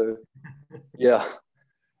 So, yeah.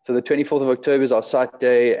 So the 24th of October is our site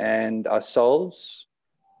day, and ourselves,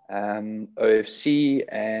 OFC,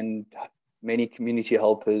 and many community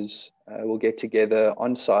helpers will get together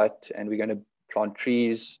on site, and we're going to plant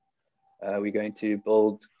trees. We're going to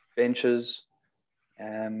build benches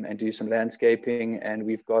and do some landscaping. And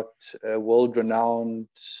we've got a world-renowned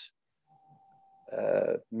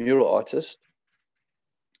mural artist.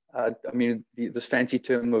 I mean, this fancy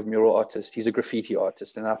term of mural artist, he's a graffiti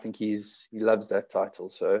artist, and I think he loves that title.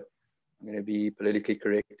 So I'm going to be politically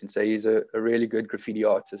correct and say he's a really good graffiti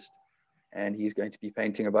artist, and he's going to be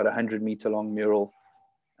painting about 100-meter long mural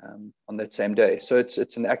on that same day. So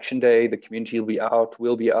it's an action day. The community will be out,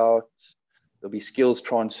 we'll be out. There'll be skills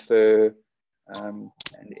transfer, and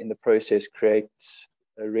in the process create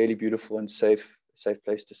a really beautiful and safe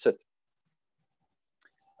place to sit.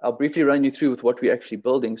 I'll briefly run you through with what we're actually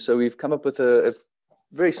building. So we've come up with a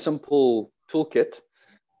very simple toolkit.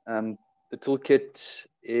 The toolkit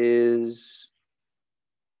is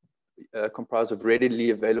comprised of readily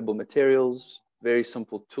available materials, very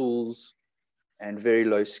simple tools, and very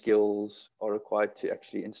low skills are required to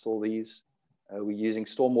actually install these. We're using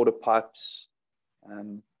stormwater pipes,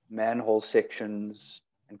 manhole sections,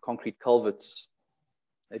 and concrete culverts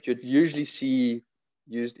that you'd usually see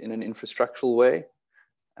used in an infrastructural way.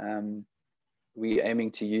 We're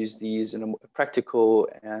aiming to use these in a practical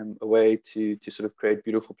way to sort of create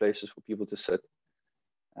beautiful places for people to sit.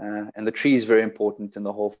 And the tree is very important in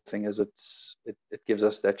the whole thing, as it gives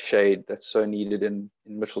us that shade that's so needed in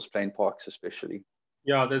Mitchell's Plain parks especially.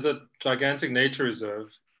 Yeah, there's a gigantic nature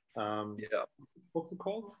reserve. Yeah. What's it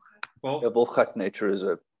called? The Volgat Nature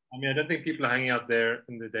Reserve. I mean, I don't think people are hanging out there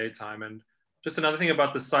in the daytime, and Just another thing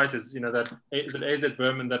about the site is, that is it AZ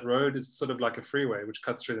Berman, that road is sort of like a freeway, which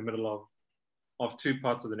cuts through the middle of two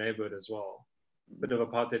parts of the neighborhood as well. Bit of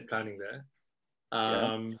apartheid planning there.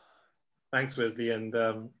 Thanks, Wesley, and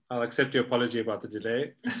I'll accept your apology about the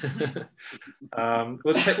delay.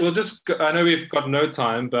 We'll just, I know we've got no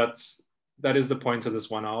time, but that is the point of this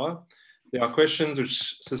 1 hour. There are questions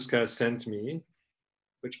which Siska sent me,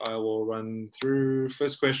 which I will run through.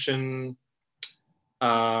 First question,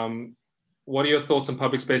 what are your thoughts on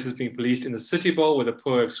public spaces being policed in the City Bowl where the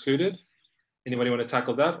poor are excluded? Anybody want to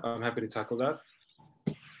tackle that? I'm happy to tackle that.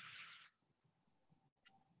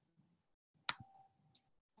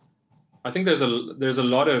 I think there's a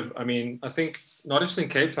lot of, I think not just in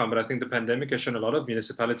Cape Town, but I think the pandemic has shown a lot of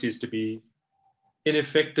municipalities to be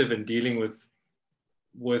ineffective in dealing with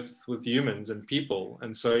humans and people.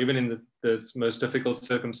 And so even in the most difficult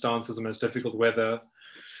circumstances, the most difficult weather,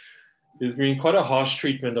 there's been quite a harsh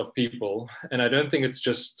treatment of people. And I don't think it's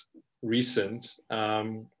just recent.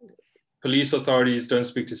 Police authorities don't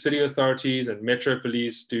speak to city authorities, and Metro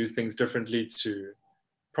Police do things differently to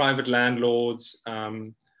private landlords.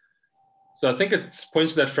 So I think it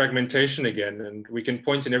points to that fragmentation again, and we can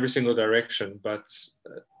point in every single direction, but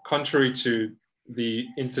contrary to the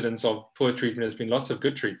incidents of poor treatment, there's been lots of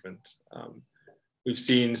good treatment. We've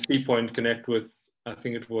seen Sea Point connect with, I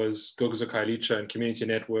think it was Gogozo Kailicha and community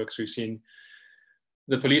networks. We've seen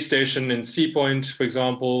the police station in Sea Point, for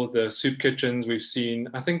example, the soup kitchens we've seen.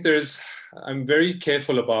 I think I'm very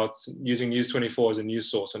careful about using News 24 as a news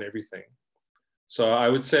source on everything. So I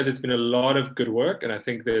would say there's been a lot of good work, and I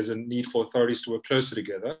think there's a need for authorities to work closer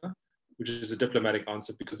together, which is a diplomatic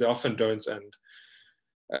answer because they often don't. And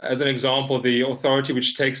as an example, the authority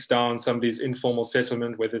which takes down somebody's informal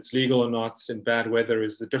settlement, whether it's legal or not, in bad weather,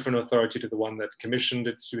 is a different authority to the one that commissioned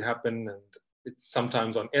it to happen. And it's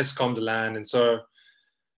sometimes on Eskom's land. And so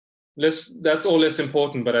that's all less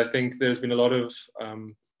important, but I think there's been a lot of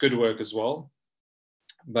good work as well.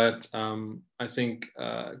 But I think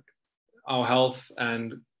our health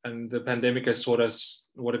and the pandemic has taught us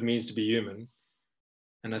what it means to be human.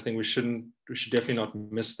 And I think we should definitely not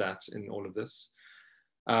miss that in all of this.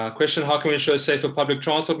 Question, how can we ensure safer public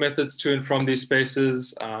transport methods to and from these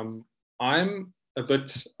spaces? I'm a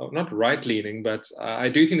bit, not right-leaning, but I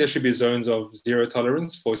do think there should be zones of zero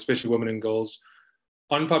tolerance for especially women and girls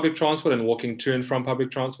on public transport and walking to and from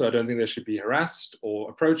public transport. I don't think they should be harassed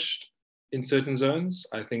or approached in certain zones.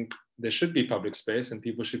 I think there should be public space and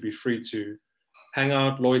people should be free to hang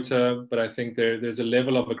out, loiter, but I think there's a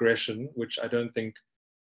level of aggression which I don't think,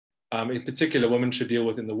 in particular, women should deal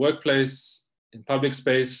with in the workplace, in public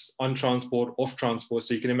space, on transport, off transport.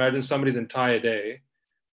 So you can imagine somebody's entire day,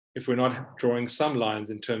 if we're not drawing some lines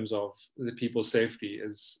in terms of the people's safety,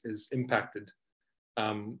 is impacted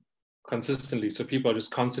consistently. So people are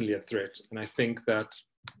just constantly at threat. And I think that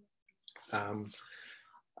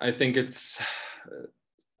it's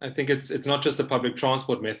not just the public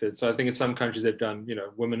transport method. So I think in some countries they've done,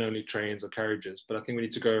 women-only trains or carriages. But I think we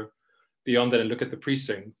need to go beyond that and look at the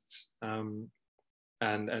precincts and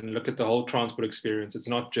look at the whole transport experience. It's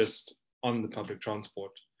not just on the public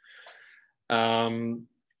transport. The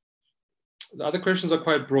other questions are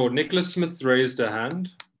quite broad. Nicholas Smith raised a hand.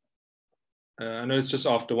 I know it's just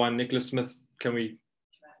after one. Nicholas Smith, can we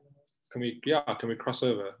cross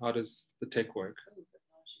over? How does the tech work?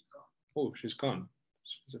 Oh, she's gone.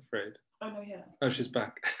 She's afraid. Oh, no, yeah. Oh, she's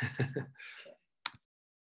back.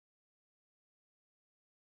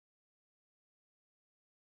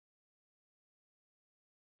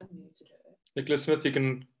 Nicholas Smith, you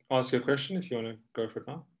can ask your question if you want to go for it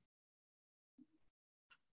now.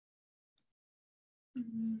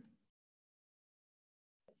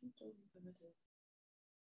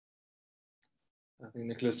 I think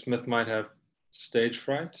Nicholas Smith might have stage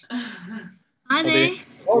fright. Hi there.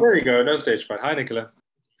 There you go. No stage fright. Hi, Nicola.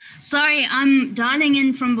 Sorry, I'm dialing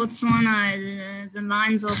in from Botswana. The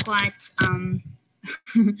lines are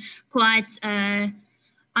quite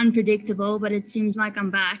unpredictable, but it seems like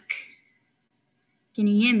I'm back. Can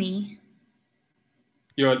you hear me?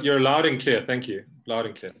 You're loud and clear. Thank you. Loud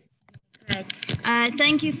and clear. Great.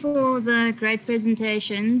 Thank you for the great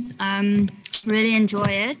presentations. Really enjoy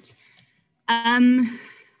it. I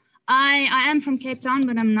am from Cape Town,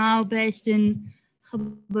 but I'm now based in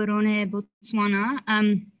Gaborone, Botswana.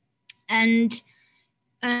 And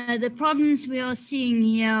the problems we are seeing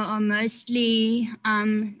here are mostly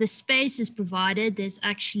the space is provided. There's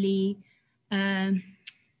actually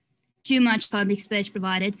too much public space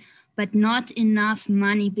provided, but not enough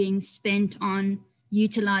money being spent on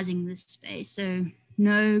utilizing this space. So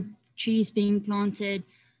no trees being planted,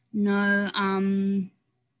 no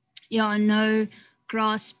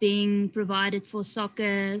grass being provided for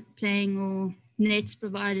soccer playing or nets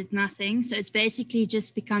provided, nothing. So it's basically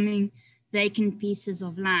just becoming vacant pieces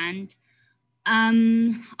of land.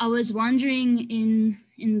 I was wondering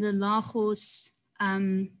in the Lagos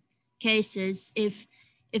cases if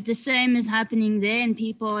the same is happening there and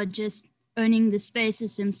people are just owning the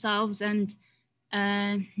spaces themselves and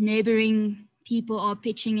neighboring people are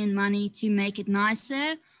pitching in money to make it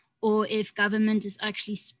nicer, or if government is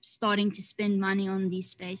actually starting to spend money on these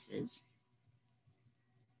spaces.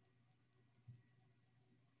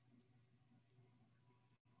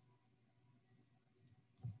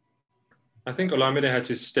 I think Olamide had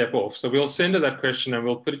to step off, so we'll send her that question and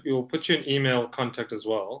we'll put you in email contact as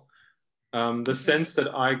well. The sense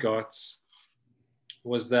that I got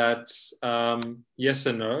was that yes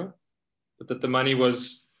and no, but that the money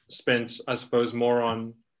was spent, I suppose, more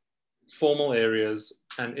on formal areas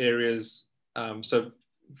and areas. So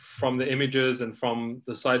from the images and from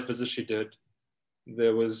the site visits she did,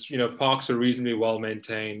 there was, parks were reasonably well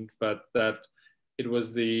maintained, but that it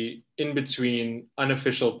was the in-between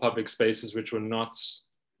unofficial public spaces which were not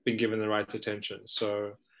being given the right attention.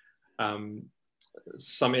 So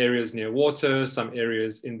some areas near water, some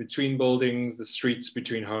areas in between buildings, the streets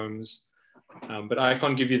between homes. But I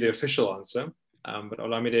can't give you the official answer. But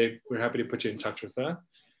Olamide, we're happy to put you in touch with her.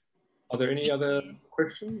 Are there any other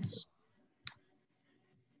questions?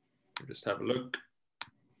 We'll just have a look.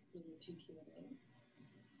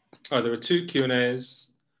 Oh, there were 2 Q&As.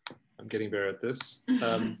 I'm getting better at this.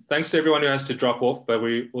 Thanks to everyone who has to drop off, but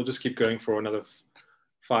we'll just keep going for another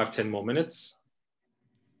 5-10 more minutes.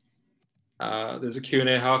 There's a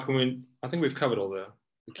Q&A. How can we, I think we've covered all the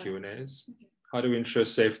Q&As. How do we ensure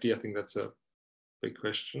safety? I think that's a big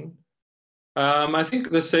question. I think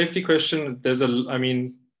the safety question,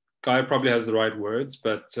 Guy probably has the right words,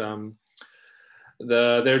 but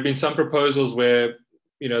there have been some proposals where,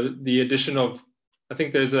 the addition of, I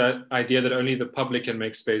think there's an idea that only the public can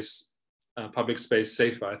make public space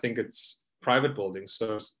safer. I think it's private buildings.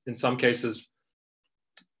 So in some cases,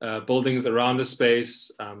 buildings around a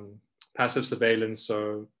space, passive surveillance.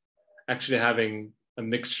 So actually having a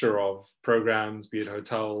mixture of programs, be it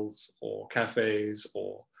hotels or cafes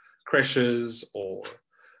or creches, or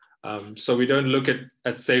so we don't look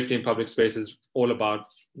at safety in public spaces all about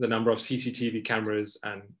the number of CCTV cameras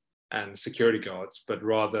and security guards, but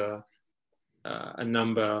rather a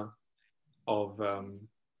number of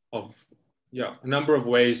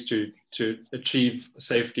ways to achieve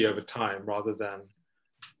safety over time, rather than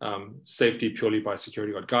safety purely by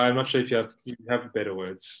security guard. Guy, I'm not sure if you have better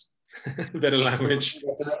words, better language.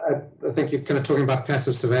 I think you're kind of talking about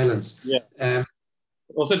passive surveillance. Yeah.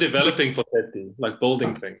 Also developing for safety, like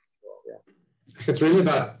building things. Yeah. It's really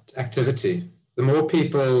about activity. The more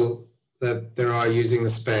people that there are using the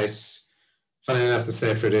space, funnily enough, the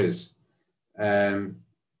safer it is.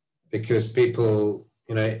 Because people,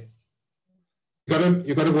 you've got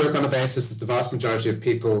to work on the basis that the vast majority of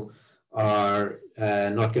people are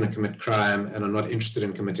not going to commit crime and are not interested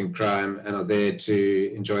in committing crime and are there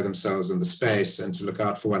to enjoy themselves in the space and to look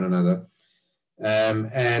out for one another.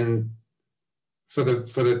 And for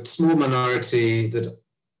the small minority that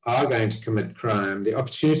are going to commit crime, the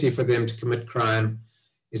opportunity for them to commit crime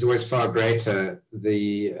is always far greater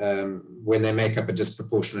when they make up a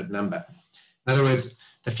disproportionate number. In other words,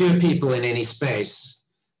 the fewer people in any space,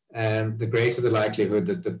 the greater the likelihood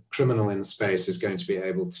that the criminal in the space is going to be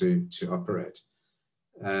able to operate.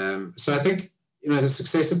 So I think, the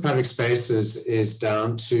success of public spaces is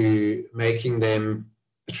down to making them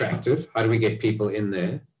attractive. How do we get people in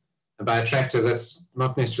there? And by attractive, that's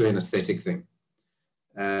not necessarily an aesthetic thing.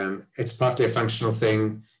 It's partly a functional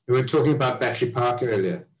thing. We were talking about Battery Park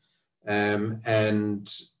earlier.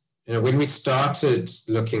 And when we started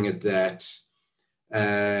looking at that,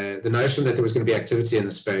 the notion that there was going to be activity in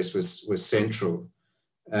the space was central.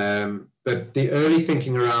 But the early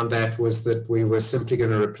thinking around that was that we were simply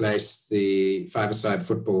going to replace the five-a-side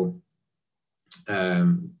football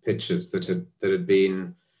pitches that had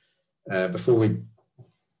been before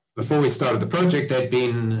we started the project. They'd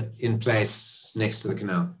been in place next to the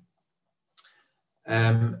canal.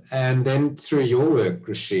 And then through your work,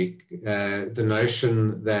 Rashik, the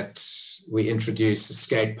notion that we introduced a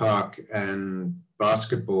skate park and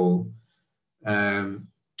basketball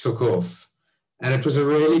took off. And it was a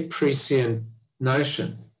really prescient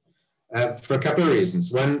notion for a couple of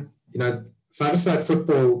reasons. One, five-a-side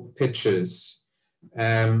football pitches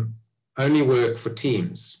only work for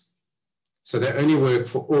teams. So they only work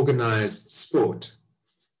for organized sport.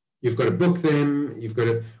 You've got to book them,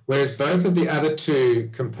 whereas both of the other two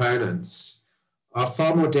components are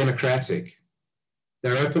far more democratic.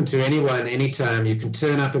 They're open to anyone, anytime. You can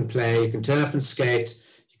turn up and play. You can turn up and skate.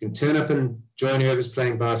 You can turn up and join whoever's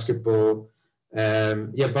playing basketball.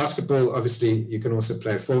 Yeah, basketball, obviously, you can also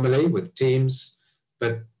play formally with teams.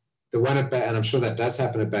 But the one at, and I'm sure that does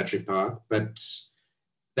happen at Battery Park, but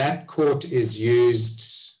that court is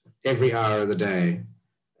used every hour of the day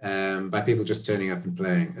by people just turning up and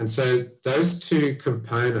playing. And so those two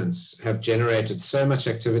components have generated so much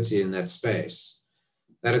activity in that space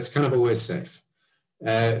that it's kind of always safe.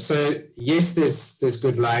 So yes, there's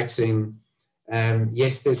good lighting.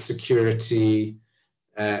 Yes, there's security,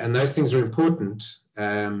 and those things are important.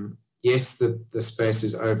 Yes, the space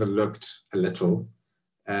is overlooked a little,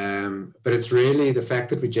 but it's really the fact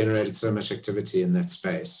that we generated so much activity in that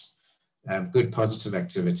space, good positive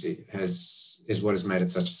activity, is what has made it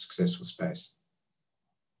such a successful space.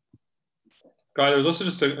 Guy, there was also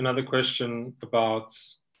just another question about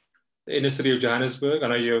the inner city of Johannesburg. I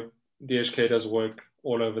know your DHK does work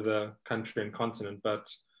all over the country and continent, but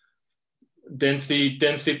densely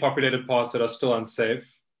populated parts that are still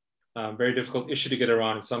unsafe, very difficult issue to get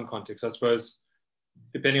around in some contexts. I suppose,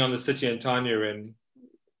 depending on the city and town you're in,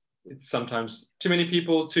 it's sometimes too many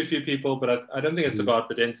people, too few people, but I don't think it's about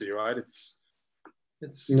the density, right?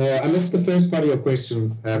 No, I missed the first part of your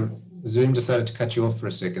question. Zoom decided to cut you off for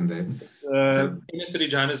a second there. Inner city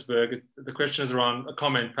Johannesburg, the question is around a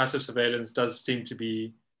comment. Passive surveillance does seem to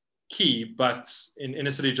be key, but in inner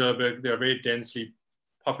city Joburg, there are very densely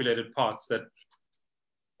populated parts that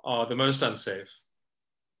are the most unsafe.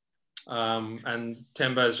 And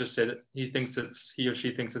Temba has just said he or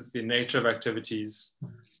she thinks it's the nature of activities.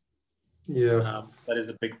 Yeah, that is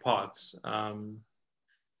a big part.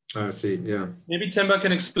 I see. Yeah. Maybe Temba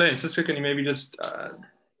can explain. Sister, can you maybe just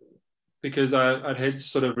because I'd hate to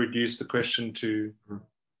sort of reduce the question to.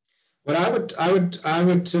 Well, I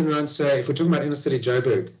would turn around and say, if we're talking about inner city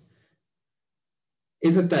Joburg,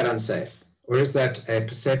 is it that unsafe, or is that a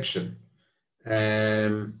perception?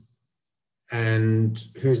 And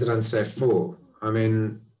who's it unsafe for? I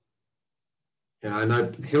mean, I know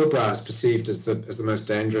Hillbrow is perceived as the most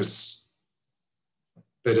dangerous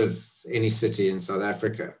bit of any city in South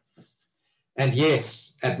Africa. And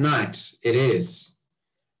yes, at night it is.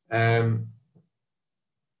 But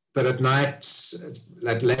at night,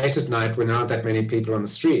 like late at night, when there aren't that many people on the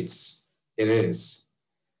streets, it is.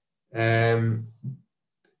 During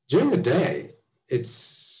the day,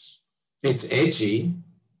 it's edgy,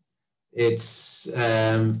 it's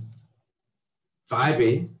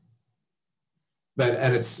vibey,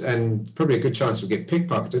 and probably a good chance you'll get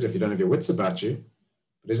pickpocketed if you don't have your wits about you.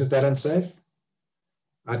 But is it that unsafe?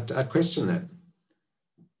 I'd question that.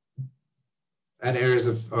 And areas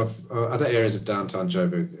of other areas of downtown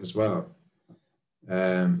Joburg as well.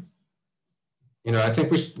 I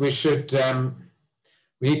think we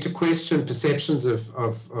need to question perceptions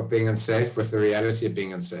of being unsafe with the reality of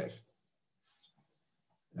being unsafe.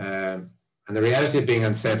 And the reality of being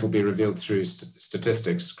unsafe will be revealed through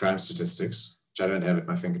statistics, crime statistics, which I don't have at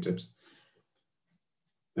my fingertips.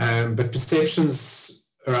 But perceptions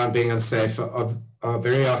around being unsafe are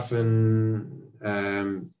very often,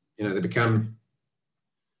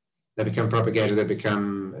 they become propagated, they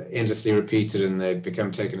become endlessly repeated, and they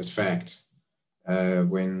become taken as fact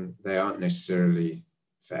when they aren't necessarily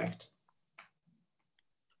fact.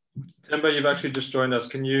 Temba, you've actually just joined us.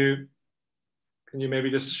 Can you maybe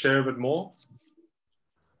just share a bit more?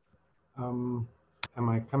 Am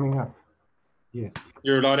I coming up? Yes.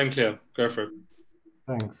 You're loud and clear. Go for it.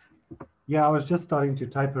 Thanks. Yeah, I was just starting to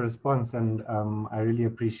type a response, and I really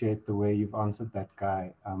appreciate the way you've answered that,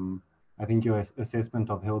 Guy. I think your assessment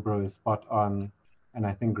of Hillbrow is spot on, and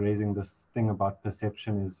I think raising this thing about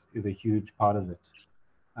perception is a huge part of it.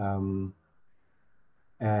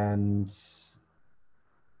 And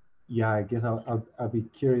yeah, I guess I'll be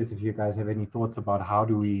curious if you guys have any thoughts about how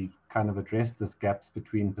do we kind of address this gaps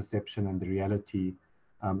between perception and the reality,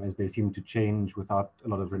 as they seem to change without a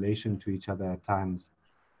lot of relation to each other at times.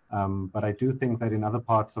 But I do think that in other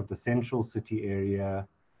parts of the central city area,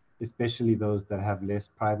 especially those that have less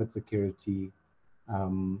private security,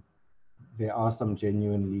 there are some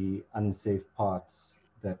genuinely unsafe parts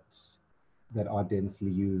that are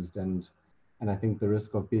densely used, and I think the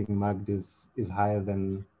risk of being mugged is higher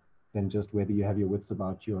than just whether you have your wits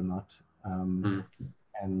about you or not.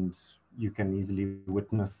 And you can easily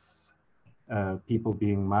witness people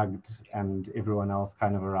being mugged and everyone else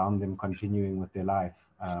kind of around them continuing with their life.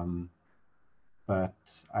 But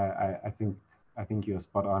I think you're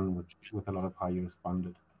spot on with a lot of how you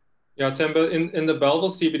responded. Yeah, Temba, in the Bellville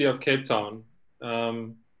CBD of Cape Town,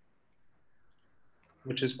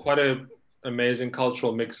 which is quite an amazing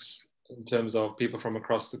cultural mix in terms of people from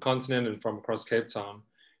across the continent and from across Cape Town.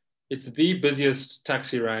 It's the busiest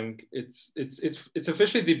taxi rank. It's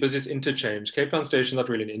officially the busiest interchange. Cape Town Station is not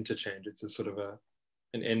really an interchange. It's a sort of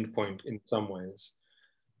an end point in some ways.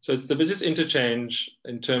 So it's the busiest interchange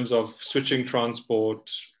in terms of switching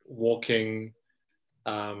transport, walking,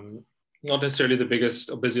 not necessarily the biggest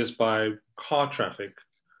or busiest by car traffic.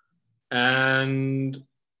 And,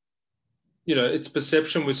 you know, it's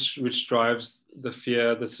perception which drives the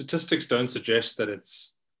fear. The statistics don't suggest that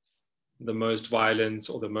it's the most violent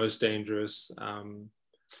or the most dangerous. In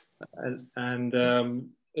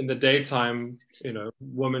the daytime, you know,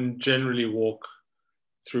 women generally walk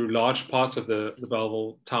through large parts of the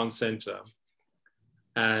Belleville town center.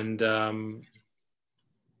 And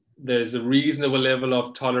there's a reasonable level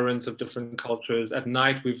of tolerance of different cultures. At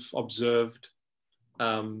night, we've observed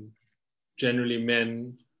generally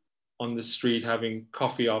men on the street having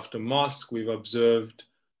coffee after mosque. We've observed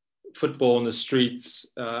football on the streets.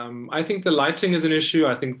 I think the lighting is an issue.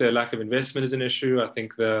 I think the lack of investment is an issue. I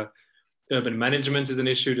think the urban management is an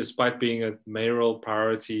issue, despite being a mayoral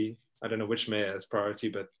priority. I don't know which mayor's priority,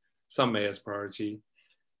 but some mayor's priority.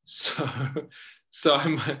 So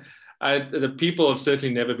the people have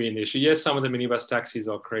certainly never been an issue. Yes, some of the minibus taxis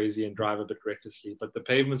are crazy and drive a bit recklessly, but the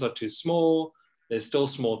pavements are too small. They're still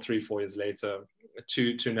small 3-4 years later,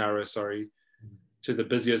 too narrow, sorry, to the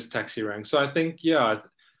busiest taxi rank. So I think, yeah,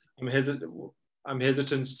 I'm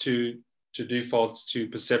hesitant to default to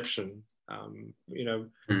perception. You know,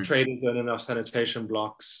 traders don't have enough sanitation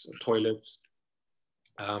blocks, toilets.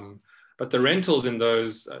 But the rentals in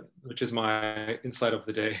those, which is my insight of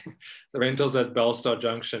the day, the rentals at Bellstar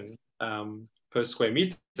Junction per square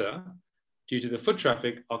meter, due to the foot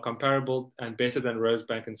traffic, are comparable and better than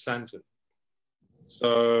Rosebank and Sandton.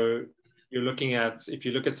 So you're looking at, if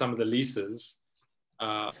you look at some of the leases,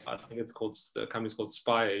 I think the company's called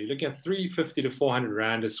Spire, you're looking at 350 to 400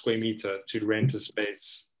 Rand a square meter to rent a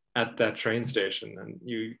space at that train station. And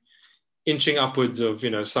you inching upwards of,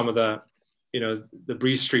 you know, some of the, you know, the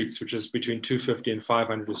Breeze Streets, which is between 250 and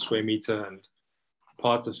 500 a square meter, and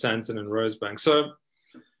parts of Sandton and Rosebank. So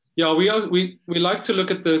yeah, we like to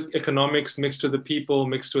look at the economics mixed with the people,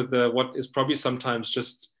 mixed with the, what is probably sometimes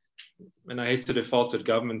just, and I hate to default to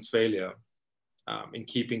government's failure in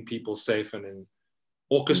keeping people safe and in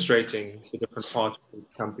orchestrating the different parts to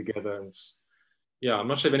come together. And yeah, I'm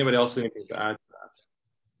not sure if anybody else has anything to add to that.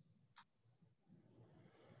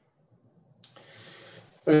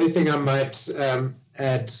 The only thing I might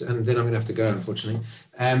add, and then I'm going to have to go, unfortunately,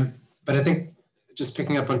 but I think just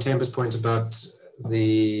picking up on Themba's point about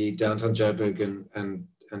the downtown Joburg and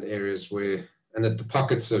areas where, and the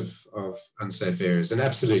pockets of unsafe areas, and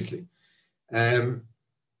absolutely. And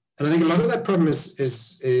I think a lot of that problem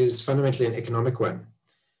is fundamentally an economic one,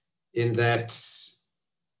 in that,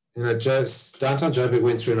 you know, downtown Joburg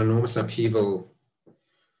went through an enormous upheaval,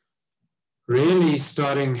 really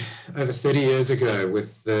starting over 30 years ago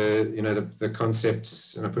with the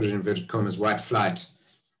concept, and I put it in inverted commas, white flight,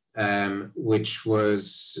 which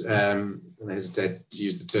was, and I hesitate to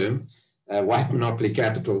use the term, white monopoly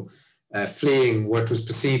capital, fleeing what was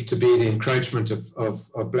perceived to be the encroachment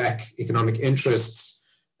of black economic interests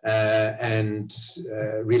and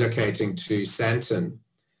relocating to Sandton.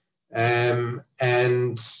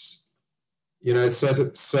 And, you know,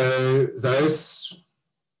 so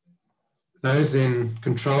those in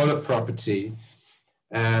control of property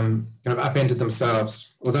kind of upended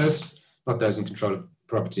themselves, or not those in control of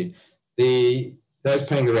property, those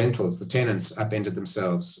paying the rentals, the tenants, upended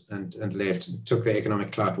themselves and left, and took their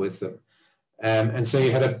economic clout with them. And so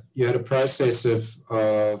you had a process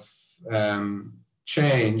of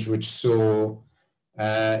change which saw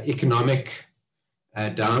economic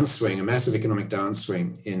downswing, a massive economic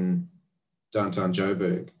downswing in downtown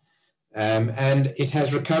Joburg. And it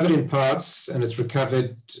has recovered in parts, and it's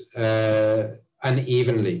recovered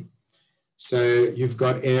unevenly. So you've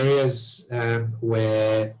got areas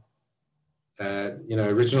where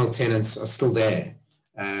original tenants are still there,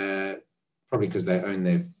 probably because they own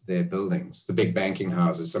their buildings, the big banking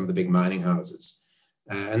houses, some of the big mining houses,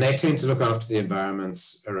 and they tend to look after the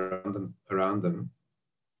environments around them.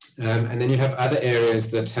 And then you have other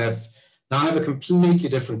areas that now have a completely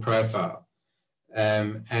different profile,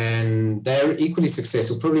 and they're equally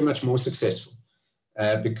successful, probably much more successful,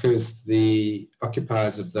 because the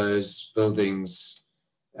occupiers of those buildings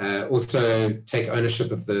also take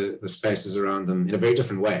ownership of the spaces around them in a very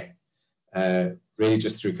different way, really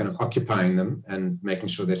just through kind of occupying them and making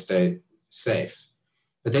sure they stay safe.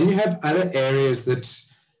 But then you have other areas that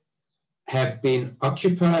have been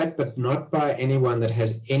occupied, but not by anyone that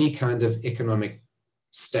has any kind of economic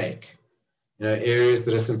stake. areas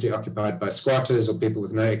that are simply occupied by squatters or people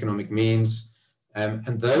with no economic means.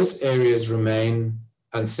 And those areas remain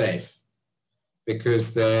unsafe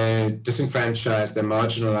because they're disenfranchised, they're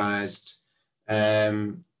marginalized.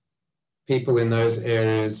 People in those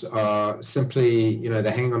areas are simply,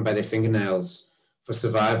 they're hanging on by their fingernails for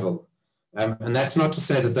survival. And that's not to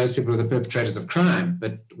say that those people are the perpetrators of crime,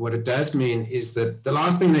 but what it does mean is that the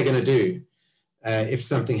last thing they're going to do if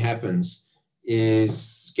something happens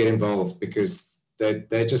is get involved, because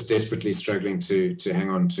they're just desperately struggling to hang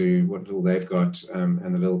on to what little they've got,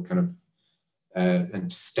 and a little kind of and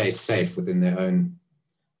to stay safe within their own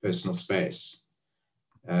personal space.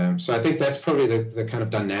 So I think that's probably the kind of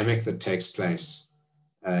dynamic that takes place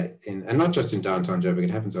and not just in downtown Joburg,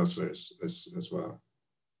 it happens elsewhere as well.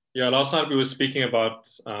 Yeah, last night we were speaking about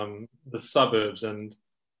the suburbs, and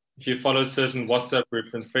if you follow certain WhatsApp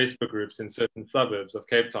groups and Facebook groups in certain suburbs of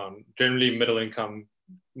Cape Town, generally middle income,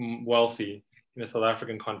 wealthy in a South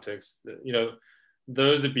African context,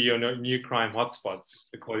 those would be your new crime hotspots,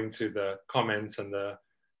 according to the comments and the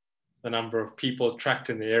number of people tracked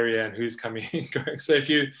in the area and who's coming and going. So if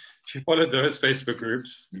you follow those Facebook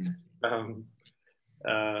groups, the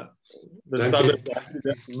suburbs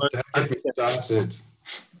don't get me started.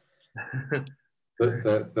 A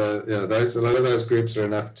lot of those groups are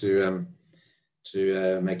enough to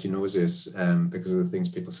make you nauseous because of the things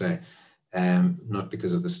people say, not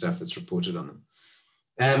because of the stuff that's reported on them.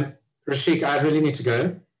 Rashik, I really need to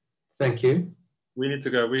go. Thank you. We need to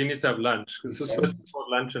go. We need to have lunch, because this is supposed to be called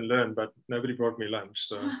Lunch and Learn, but nobody brought me lunch,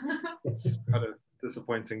 so it's kind of a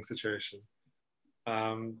disappointing situation.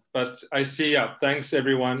 But I see, thanks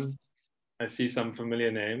everyone. I see some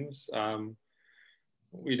familiar names.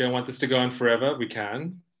 We don't want this to go on forever. We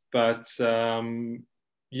can, but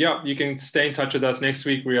you can stay in touch with us. Next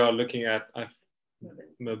week we are looking at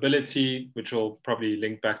mobility, which will probably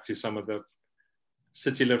link back to some of the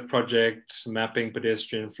City Lift project, mapping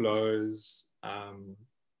pedestrian flows,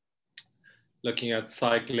 looking at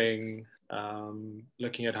cycling,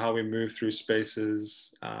 looking at how we move through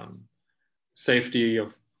spaces, safety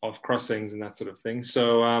of crossings and that sort of thing.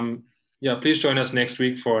 So please join us next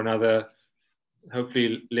week for another,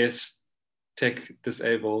 hopefully less tech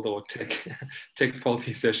disabled or tech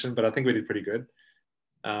faulty session, but I think we did pretty good.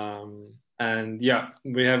 And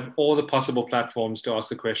we have all the possible platforms to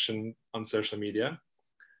ask a question on social media.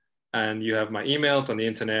 And you have my emails on the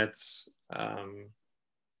internet.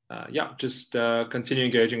 Just continue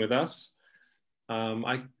engaging with us.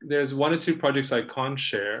 There's 1 or 2 projects I can't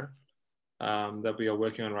share that we are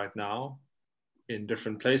working on right now in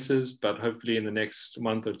different places, but hopefully in the next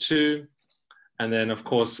month or 2. And then, of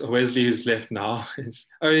course, Wesley, who's left now, he's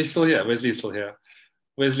still here. Wesley's still here.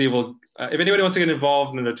 Wesley will, if anybody wants to get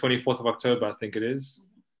involved on the 24th of October, I think it is,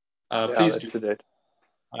 please do. The date.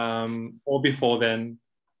 Or before then.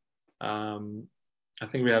 I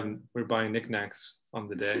think we're buying knickknacks on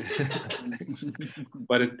the day.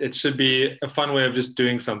 But it should be a fun way of just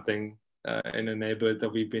doing something in a neighborhood that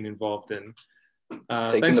we've been involved in.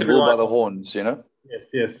 Taking the bull by the horns,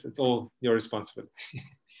 Yes, it's all your responsibility.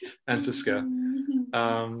 And Siska.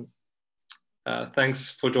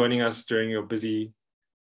 Thanks for joining us during your busy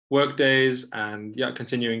work days, and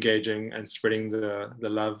continue engaging and spreading the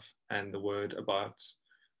love and the word about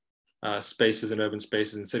spaces and urban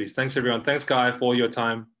spaces in cities. Thanks everyone. Thanks Guy for all your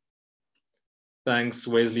time. Thanks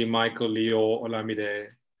Wesley, Michael, Leo, Olamide,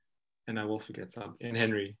 and I will forget some, and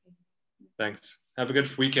Henry. Thanks. Have a good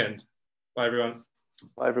weekend. Bye everyone.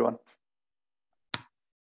 Bye everyone.